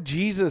 Why would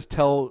Jesus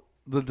tell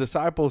the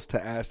disciples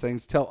to ask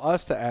things, tell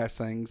us to ask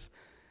things,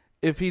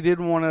 if He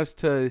didn't want us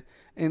to?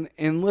 And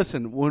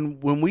listen,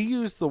 when we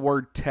use the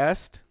word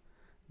test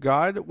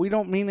God, we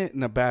don't mean it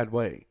in a bad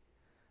way.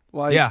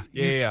 Like,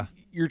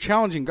 you're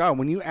challenging God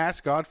when you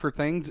ask God for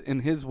things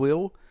in His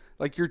will.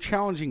 Like, you're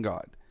challenging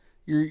God.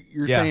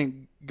 You're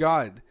saying,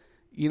 God,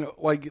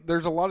 like,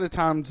 there's a lot of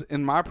times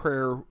in my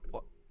prayer,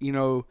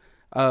 there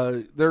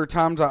are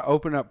times I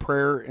open up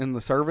prayer in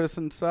the service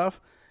and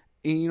stuff,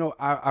 and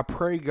I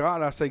pray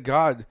God. I say,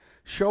 God,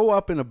 show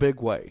up in a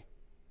big way.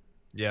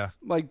 Yeah.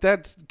 Like,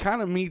 that's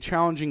kind of me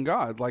challenging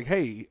God. Like,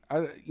 hey,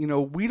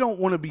 we don't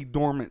want to be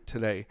dormant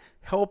today.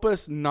 Help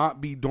us not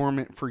be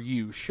dormant for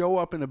You. Show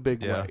up in a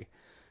big way.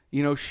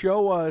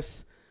 Show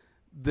us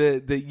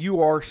that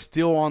You are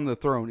still on the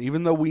throne,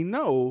 even though we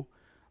know,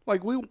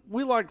 like,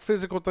 we like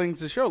physical things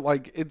to show.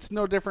 Like, it's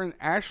no different.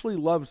 Ashley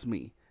loves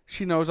me.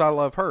 She knows I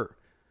love her,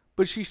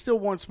 but she still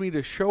wants me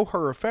to show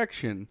her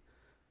affection.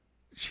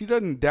 She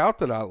doesn't doubt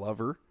that I love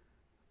her.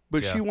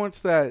 But she wants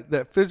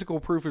that physical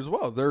proof as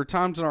well. There are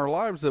times in our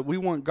lives that we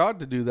want God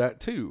to do that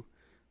too.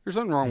 There's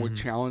nothing wrong with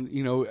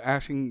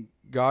asking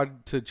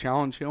God to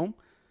challenge Him.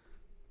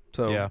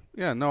 So,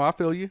 I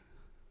feel you.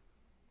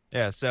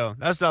 Yeah, so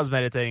that's what I was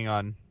meditating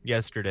on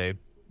yesterday.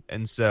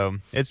 And so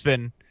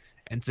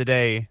and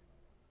today,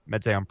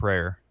 meditating on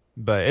prayer.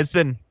 But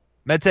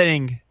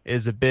meditating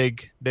is a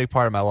big, big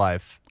part of my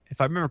life.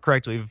 If I remember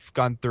correctly, we've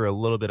gone through a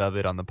little bit of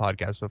it on the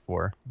podcast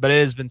before. But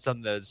it has been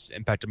something that has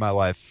impacted my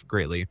life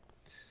greatly.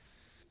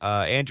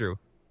 Andrew,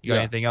 you got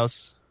anything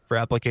else for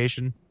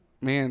application?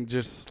 Man,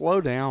 just slow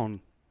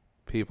down,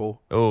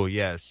 people. Oh,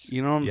 yes.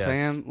 You know what I'm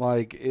saying?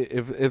 Like,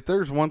 if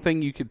there's one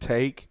thing you could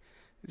take,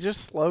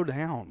 just slow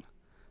down.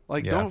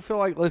 Like, don't feel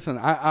like, listen,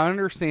 I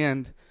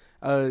understand.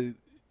 And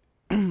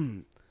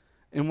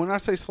when I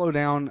say slow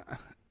down,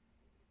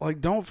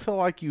 like, don't feel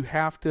like you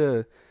have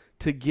to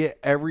get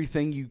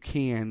everything you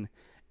can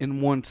in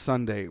one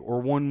Sunday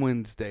or one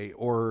Wednesday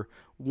or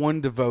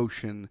one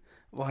devotion.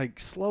 Like,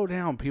 slow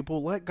down,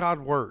 people. Let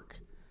God work.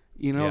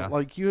 You know, Yeah,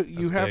 like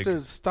you have big.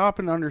 to stop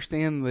and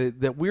understand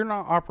that we're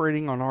not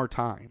operating on our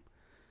time.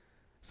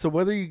 So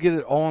whether you get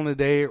it all in a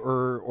day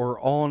or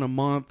all in a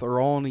month or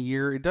all in a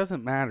year, it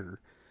doesn't matter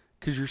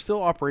because you're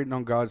still operating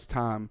on God's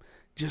time.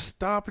 Just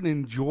stop and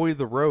enjoy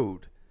the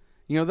road.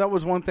 You know, that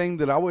was one thing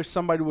that I wish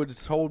somebody would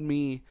have told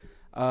me,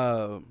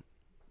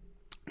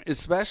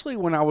 especially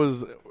when I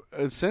was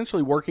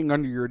essentially working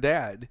under your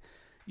dad.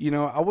 You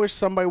know, I wish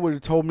somebody would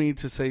have told me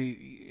to say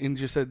and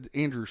just said,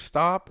 Andrew,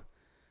 stop,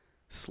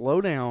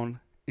 slow down,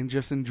 and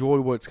just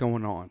enjoy what's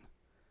going on.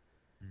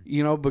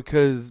 You know,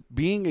 because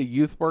being a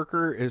youth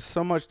worker is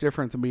so much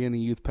different than being a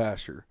youth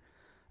pastor.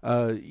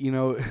 You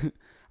know,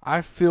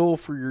 I feel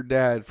for your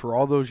dad for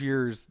all those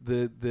years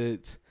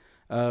that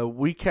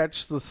we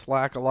catch the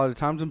slack a lot of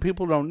times, and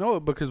people don't know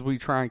it because we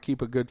try and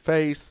keep a good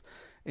face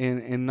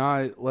and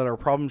not let our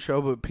problems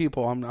show. But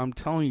people, I'm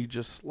telling you,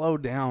 just slow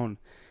down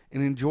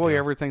and enjoy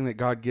everything that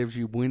God gives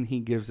you when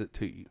He gives it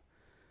to you.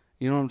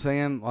 You know what I'm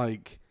saying?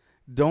 Like,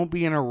 don't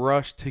be in a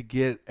rush to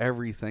get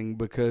everything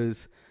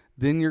because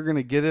then you're going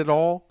to get it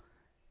all,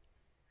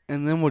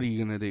 and then what are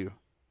you going to do?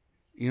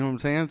 You know what I'm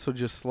saying? So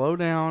just slow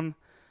down,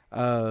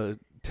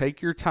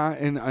 take your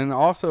time, and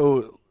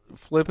also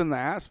flipping the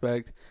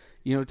aspect,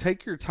 you know,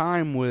 take your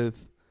time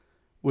with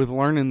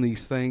learning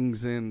these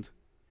things.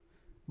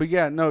 But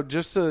yeah, no,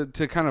 just to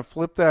kind of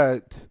flip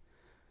that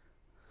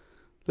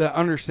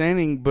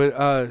understanding,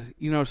 but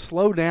you know,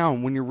 slow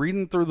down when you're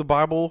reading through the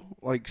Bible.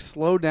 Like,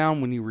 slow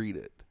down when you read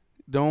it.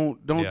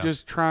 Don't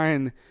just try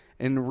and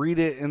read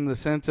it in the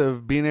sense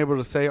of being able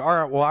to say, all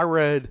right, well, I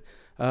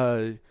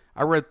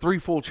read 3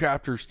 full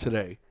chapters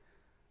today.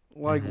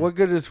 Like, what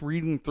good is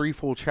reading 3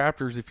 full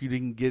chapters if you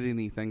didn't get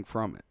anything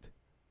from it?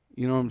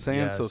 You know what I'm saying?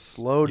 Yes. So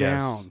slow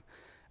down.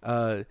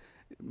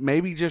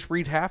 Maybe just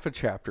read half a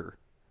chapter.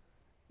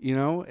 You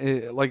know,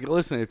 like,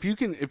 listen, if you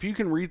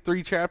can read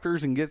 3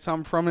 chapters and get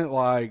something from it,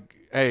 like,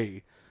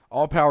 hey,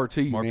 all power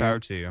to you, More man. power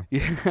to you.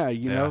 Yeah,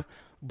 you know.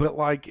 But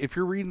like, if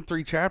you're reading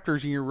 3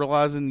 chapters and you're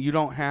realizing you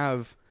don't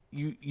have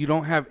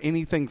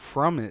anything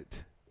from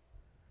it,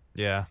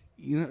 Yeah.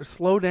 you know,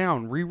 slow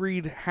down.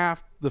 Reread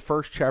half the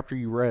first chapter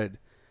you read,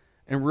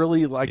 and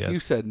really, like you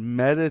said,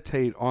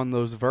 meditate on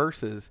those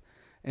verses,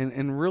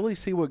 and really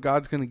see what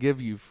God's going to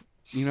give you.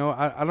 You know,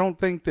 I don't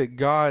think that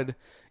God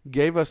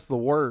gave us the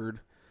Word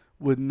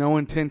with no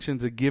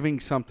intentions of giving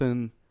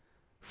something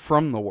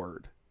from the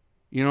Word.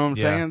 You know what I'm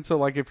saying? So,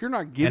 like, if you're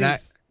not getting,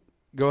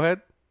 go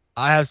ahead.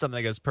 I have something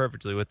that goes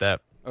perfectly with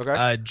that.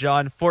 Okay.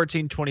 John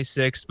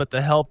 14:26. But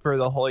the Helper,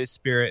 the Holy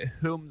Spirit,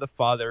 whom the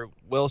Father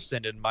will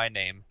send in my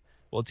name,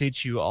 will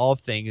teach you all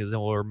things and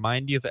will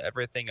remind you of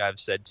everything I've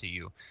said to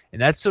you.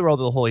 And that's the role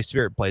that the Holy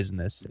Spirit plays in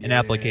this, in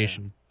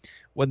application.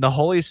 When the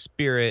Holy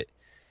Spirit,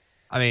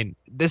 I mean,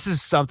 this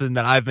is something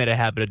that I've made a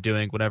habit of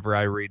doing whenever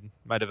I read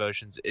my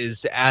devotions,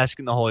 is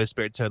asking the Holy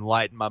Spirit to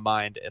enlighten my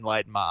mind,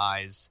 enlighten my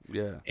eyes,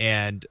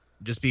 and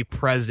just be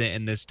present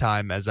in this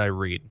time as I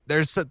read.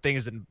 There's some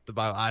things in the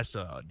Bible I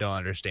still don't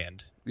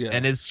understand. Yeah.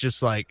 And it's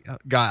just like,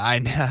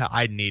 God,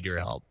 I need your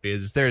help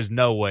because there's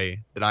no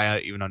way that I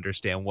even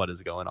understand what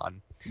is going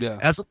on. Yeah.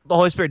 And that's what the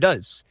Holy Spirit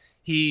does.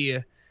 He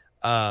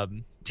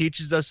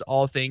teaches us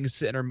all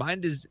things and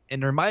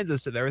reminds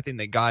us of everything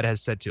that God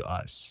has said to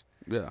us.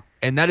 Yeah.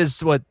 And that's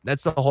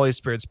the Holy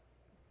Spirit's,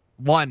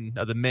 one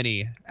of the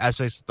many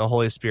aspects that the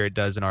Holy Spirit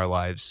does in our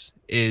lives,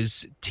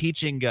 is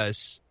teaching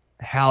us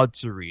how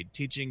to read,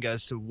 teaching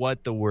us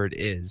what the Word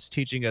is,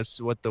 teaching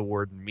us what the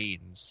Word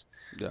means.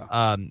 Yeah.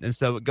 And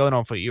so going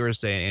on with what you were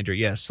saying,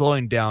 Andrew,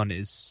 slowing down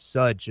is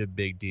such a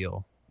big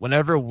deal.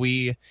 Whenever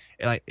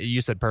like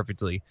you said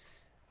perfectly,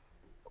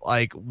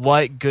 like,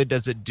 what good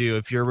does it do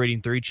if you're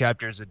reading 3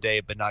 chapters a day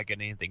but not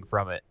getting anything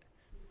from it?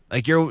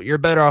 Like, you're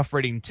better off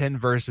reading 10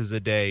 verses a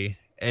day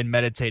and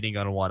meditating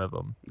on one of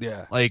them.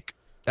 Yeah. Like,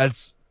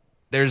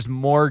 there's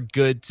more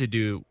good to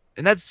do.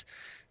 And that's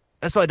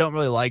why I don't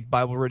really like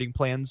Bible reading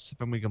plans, if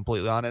I'm being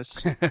completely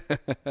honest.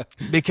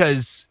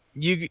 Because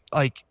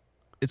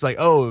it's like,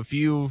 oh, if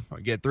you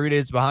get 3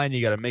 days behind,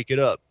 you got to make it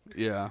up.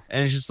 Yeah.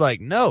 And it's just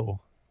like, no.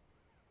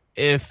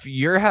 If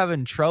you're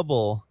having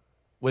trouble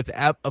with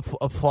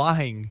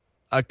applying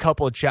a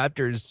couple of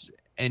chapters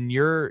and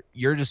you're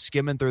just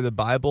skimming through the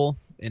Bible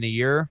in a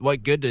year,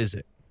 what good is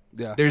it?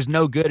 Yeah. There's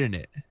no good in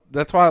it.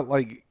 That's why,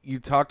 like, you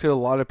talk to a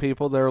lot of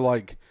people, they're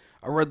like,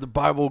 I read the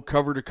Bible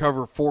cover to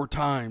cover 4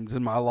 times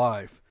in my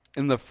life.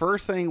 And the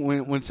first thing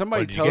when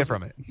somebody tells you get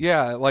from it?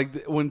 Yeah,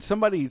 like when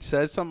somebody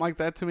says something like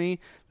that to me,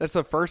 that's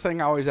the first thing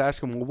I always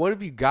ask them, well, what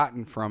have you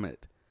gotten from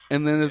it?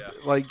 And then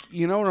it's like,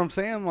 you know what I'm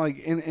saying?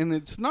 Like, and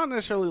it's not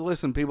necessarily,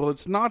 listen, people,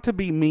 it's not to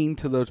be mean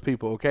to those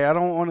people, okay? I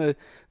don't want to,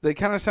 they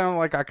kind of sound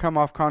like I come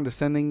off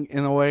condescending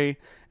in a way,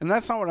 and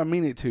that's not what I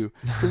mean it to.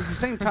 But at the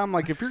same time,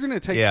 like, if you're going to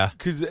take,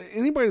 because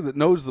anybody that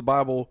knows the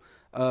Bible,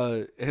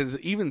 has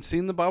even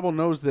seen the Bible,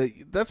 knows that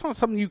that's not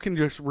something you can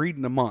just read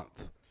in a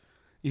month.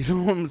 You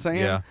know what I'm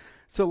saying? Yeah.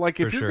 So, like,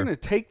 if you're going to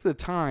take the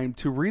time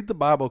to read the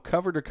Bible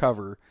cover to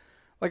cover,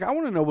 like, I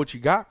want to know what you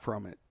got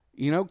from it.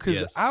 You know,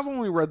 because I've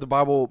only read the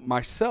Bible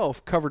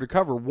myself cover to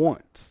cover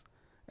once.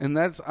 And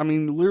that's, I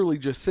mean, literally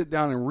just sit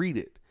down and read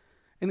it.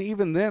 And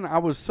even then, I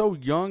was so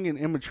young and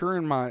immature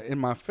in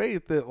my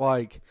faith that,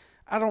 like,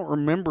 I don't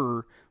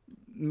remember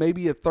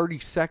maybe a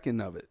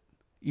 30-second of it,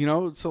 you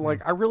know? So,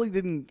 like, I really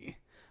didn't,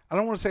 I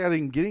don't want to say I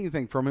didn't get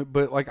anything from it,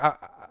 but, like, I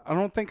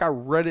don't think I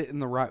read it in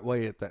the right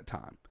way at that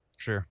time.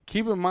 Sure.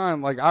 Keep in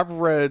mind, like, I've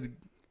read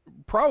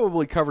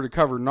probably cover to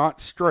cover,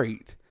 not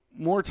straight,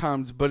 more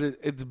times, but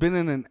it's been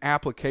in an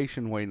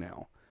application way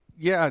now.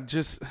 Yeah,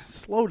 just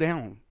slow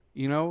down,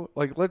 you know?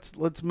 Like,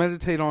 let's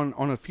meditate on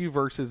a few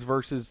verses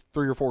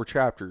 3 or 4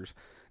 chapters.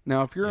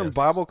 Now, if you're in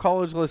Bible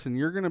college, listen,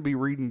 you're going to be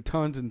reading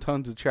tons and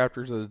tons of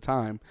chapters at a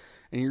time,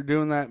 and you're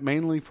doing that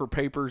mainly for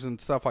papers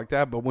and stuff like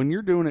that. But when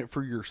you're doing it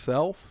for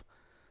yourself,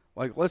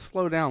 like, let's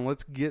slow down.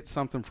 Let's get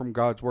something from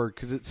God's Word,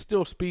 because it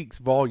still speaks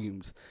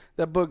volumes.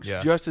 That book's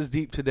just as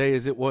deep today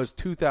as it was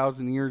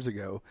 2,000 years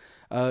ago.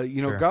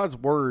 You know, God's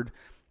Word,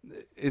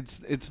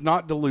 it's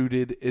not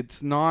diluted.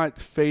 It's not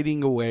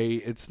fading away.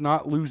 It's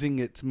not losing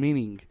its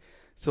meaning.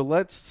 So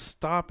let's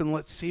stop and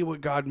let's see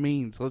what God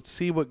means. Let's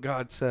see what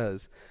God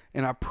says.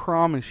 And I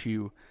promise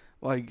you,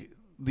 like,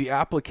 the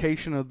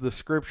application of the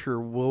Scripture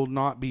will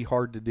not be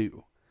hard to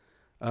do.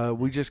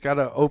 We just got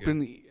to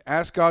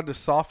ask God to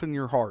soften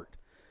your heart.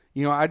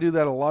 You know, I do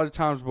that a lot of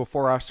times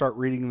before I start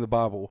reading the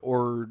Bible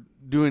or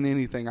doing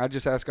anything. I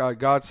just ask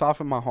God,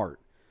 soften my heart.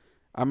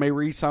 I may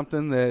read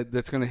something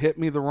that's going to hit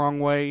me the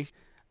wrong way.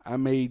 I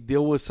may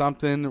deal with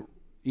something,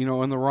 you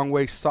know, in the wrong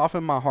way.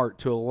 Soften my heart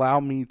to allow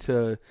me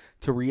to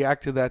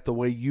react to that the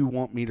way you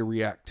want me to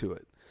react to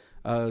it.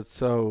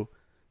 So,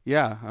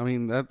 yeah, I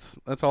mean, that's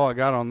all I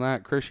got on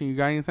that. Christian, you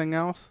got anything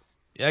else?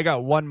 Yeah, I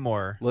got one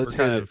more. Let's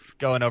We're hit kind of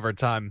going over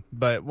time,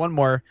 but one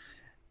more.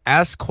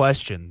 Ask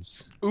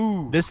questions.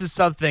 Ooh. This is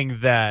something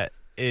that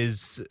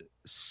is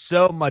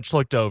so much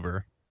looked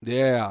over.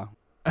 Yeah.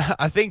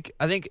 I think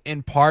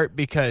in part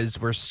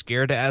because we're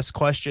scared to ask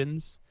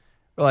questions.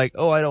 We're like,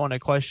 oh, I don't want to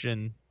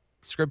question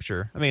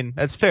Scripture. I mean,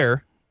 that's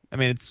fair. I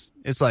mean,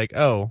 it's like,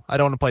 oh, I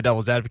don't want to play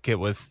devil's advocate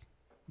with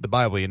the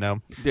Bible, you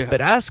know? Yeah. But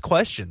ask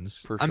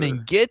questions. For I mean,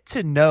 sure. get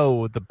to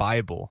know the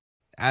Bible.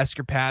 Ask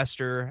your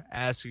pastor,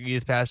 ask your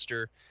youth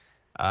pastor,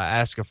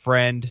 ask a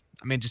friend.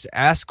 I mean, just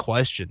ask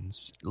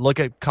questions. Look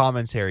at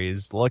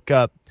commentaries. Look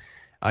up,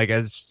 like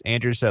as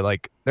Andrew said,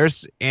 like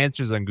there's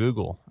answers on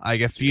Google.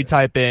 Like if you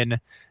type in,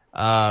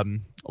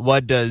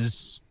 what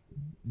does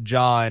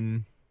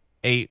John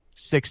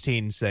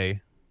 8:16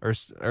 say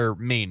or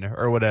mean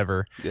or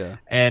whatever? Yeah.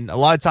 And a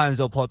lot of times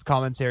they'll pull up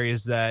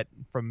commentaries that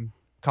from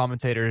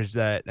commentators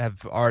that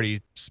have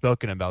already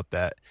spoken about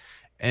that.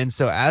 And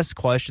so ask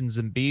questions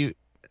and be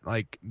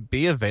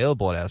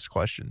available to ask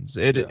questions.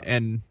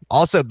 And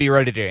also be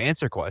ready to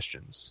answer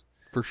questions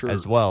For sure.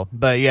 as well.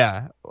 But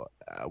yeah,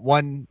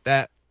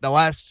 the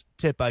last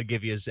tip I'd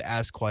give you is to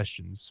ask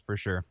questions for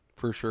sure.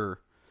 For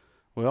sure.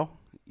 Well,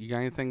 you got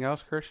anything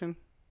else, Christian?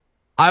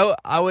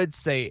 I would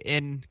say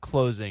in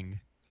closing,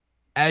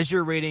 as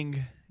you're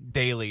reading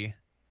daily,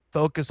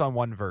 focus on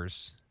one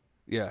verse.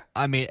 Yeah.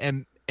 I mean,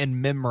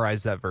 and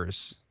memorize that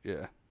verse.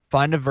 Yeah.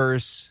 Find a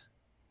verse,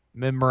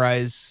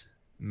 memorize,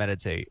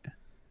 meditate.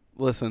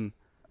 Listen,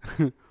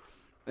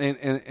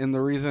 and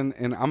the reason,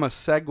 and I'm going to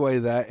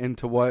segue that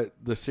into what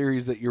the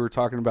series that you were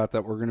talking about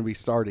that we're going to be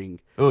starting.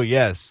 Oh,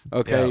 yes.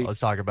 Okay. Yeah, let's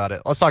talk about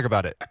it.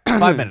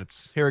 5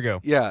 minutes. Here we go.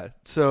 Yeah.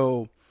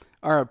 So,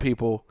 all right,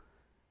 people,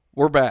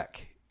 we're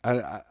back.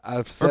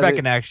 I've said We're back it,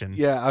 in action.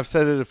 Yeah, I've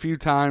said it a few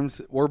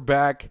times. We're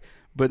back,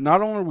 but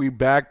not only are we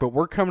back, but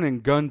we're coming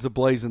in guns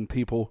a-blazing,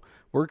 people.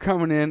 We're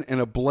coming in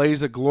a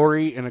blaze of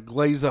glory and a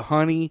glaze of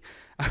honey.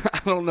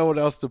 I don't know what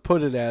else to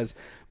put it as.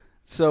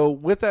 So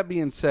with that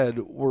being said,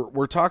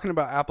 we're talking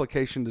about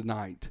application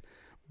tonight,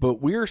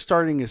 but we are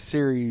starting a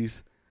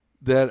series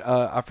that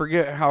I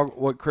forget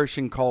what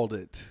Christian called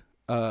it.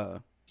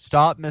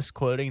 Stop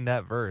misquoting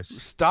that verse.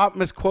 Stop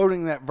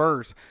misquoting that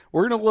verse.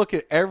 We're going to look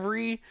at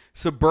every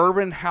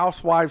suburban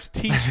housewife's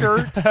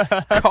t-shirt,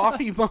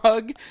 coffee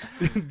mug,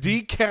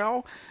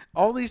 decal,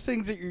 all these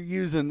things that you're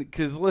using.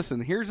 Because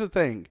listen, here's the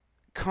thing.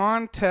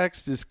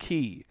 Context is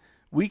key.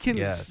 We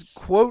can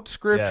quote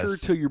Scripture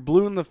till you're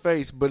blue in the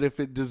face, but if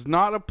it does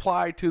not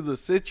apply to the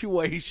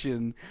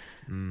situation,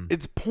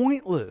 it's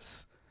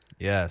pointless.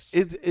 Yes.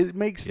 It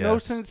makes no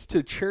sense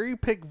to cherry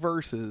pick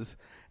verses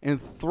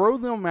and throw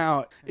them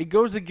out. It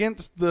goes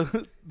against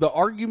the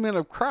argument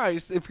of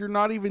Christ if you're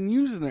not even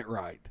using it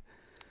right.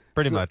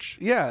 Pretty much.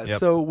 Yeah. Yep.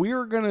 So we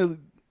are going to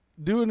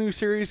do a new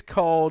series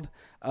called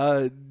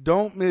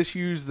 "Don't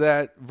Misuse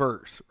That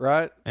Verse."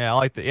 Right? Yeah, I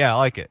like that. Yeah, I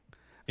like it.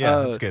 Yeah,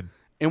 that's good.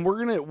 And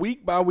we're going to,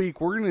 week by week,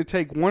 we're going to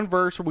take one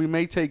verse, or we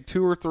may take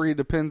 2 or 3. It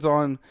depends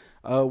on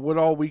what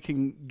all we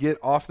can get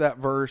off that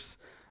verse.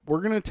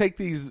 We're going to take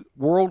these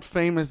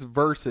world-famous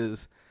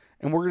verses,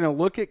 and we're going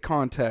to look at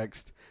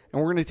context,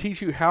 and we're going to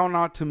teach you how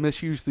not to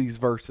misuse these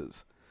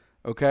verses.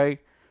 Okay?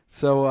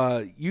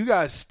 So you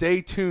guys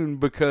stay tuned,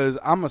 because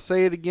I'm going to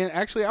say it again.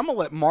 Actually, I'm going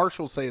to let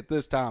Marshall say it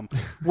this time.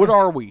 What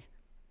are we?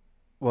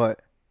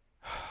 What?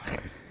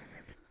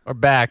 We're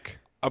back.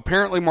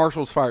 Apparently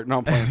Marshall's fired. No,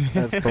 I'm playing.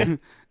 That's cool.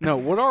 No,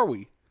 what are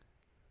we?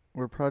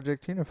 We're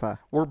Project Unify.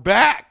 We're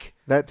back.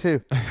 That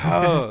too.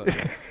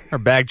 Or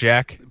bag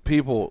jack.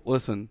 People,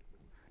 listen.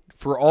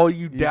 For all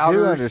you You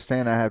doubters, do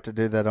understand I have to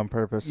do that on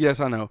purpose. yes,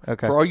 I know.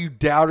 Okay. For all you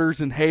doubters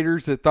and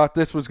haters that thought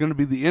this was going to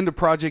be the end of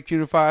Project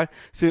Unify,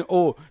 saying,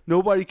 "Oh,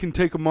 nobody can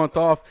take a month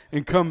off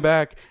and come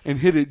back and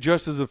hit it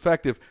just as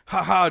effective."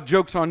 Ha ha!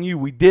 Jokes on you.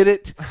 We did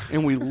it,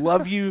 and we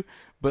love you.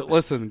 But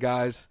listen,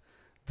 guys,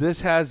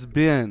 this has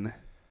been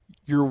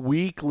your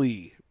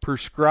weekly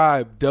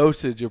prescribed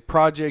dosage of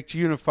Project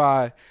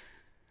Unify,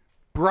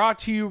 brought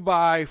to you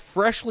by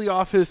freshly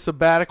off his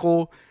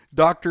sabbatical,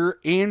 Dr.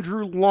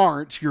 Andrew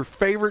Lawrence, your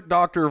favorite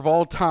doctor of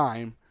all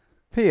time.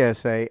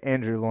 PSA,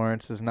 Andrew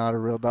Lawrence is not a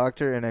real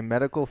doctor in a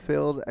medical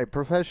field, a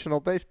professional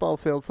baseball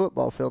field,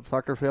 football field,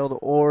 soccer field,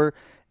 or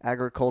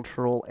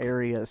agricultural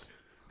areas.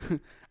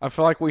 I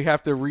feel like we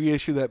have to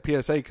reissue that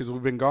PSA because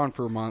we've been gone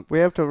for a month. We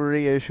have to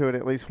reissue it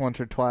at least once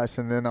or twice,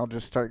 and then I'll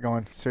just start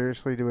going,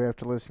 seriously, do we have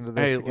to listen to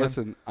this Hey, again?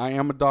 listen, I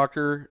am a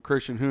doctor.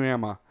 Christian, who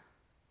am I?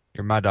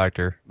 You're my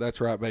doctor. That's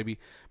right, baby.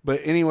 But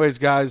anyways,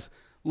 guys,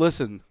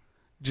 listen.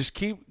 Just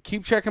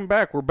keep checking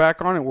back. We're back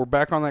on it. We're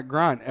back on that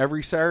grind.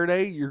 Every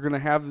Saturday, you're going to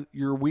have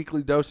your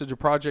weekly dosage of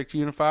Project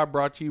Unify,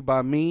 brought to you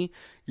by me,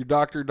 your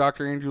doctor,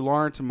 Dr. Andrew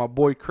Lawrence, and my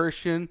boy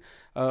Christian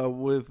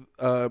with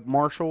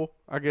Marshall,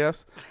 I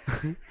guess.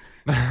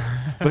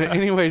 But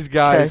anyways,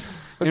 guys,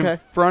 Okay. in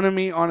front of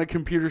me on a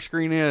computer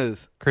screen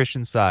is,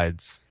 Christian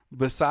Sides.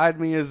 beside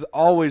me is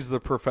always the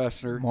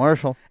professor,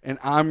 Marshall. and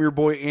I'm your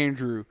boy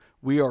Andrew.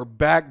 We are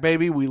back,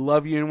 baby. We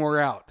love you, and we're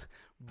out.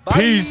 Bye.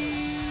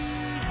 Peace.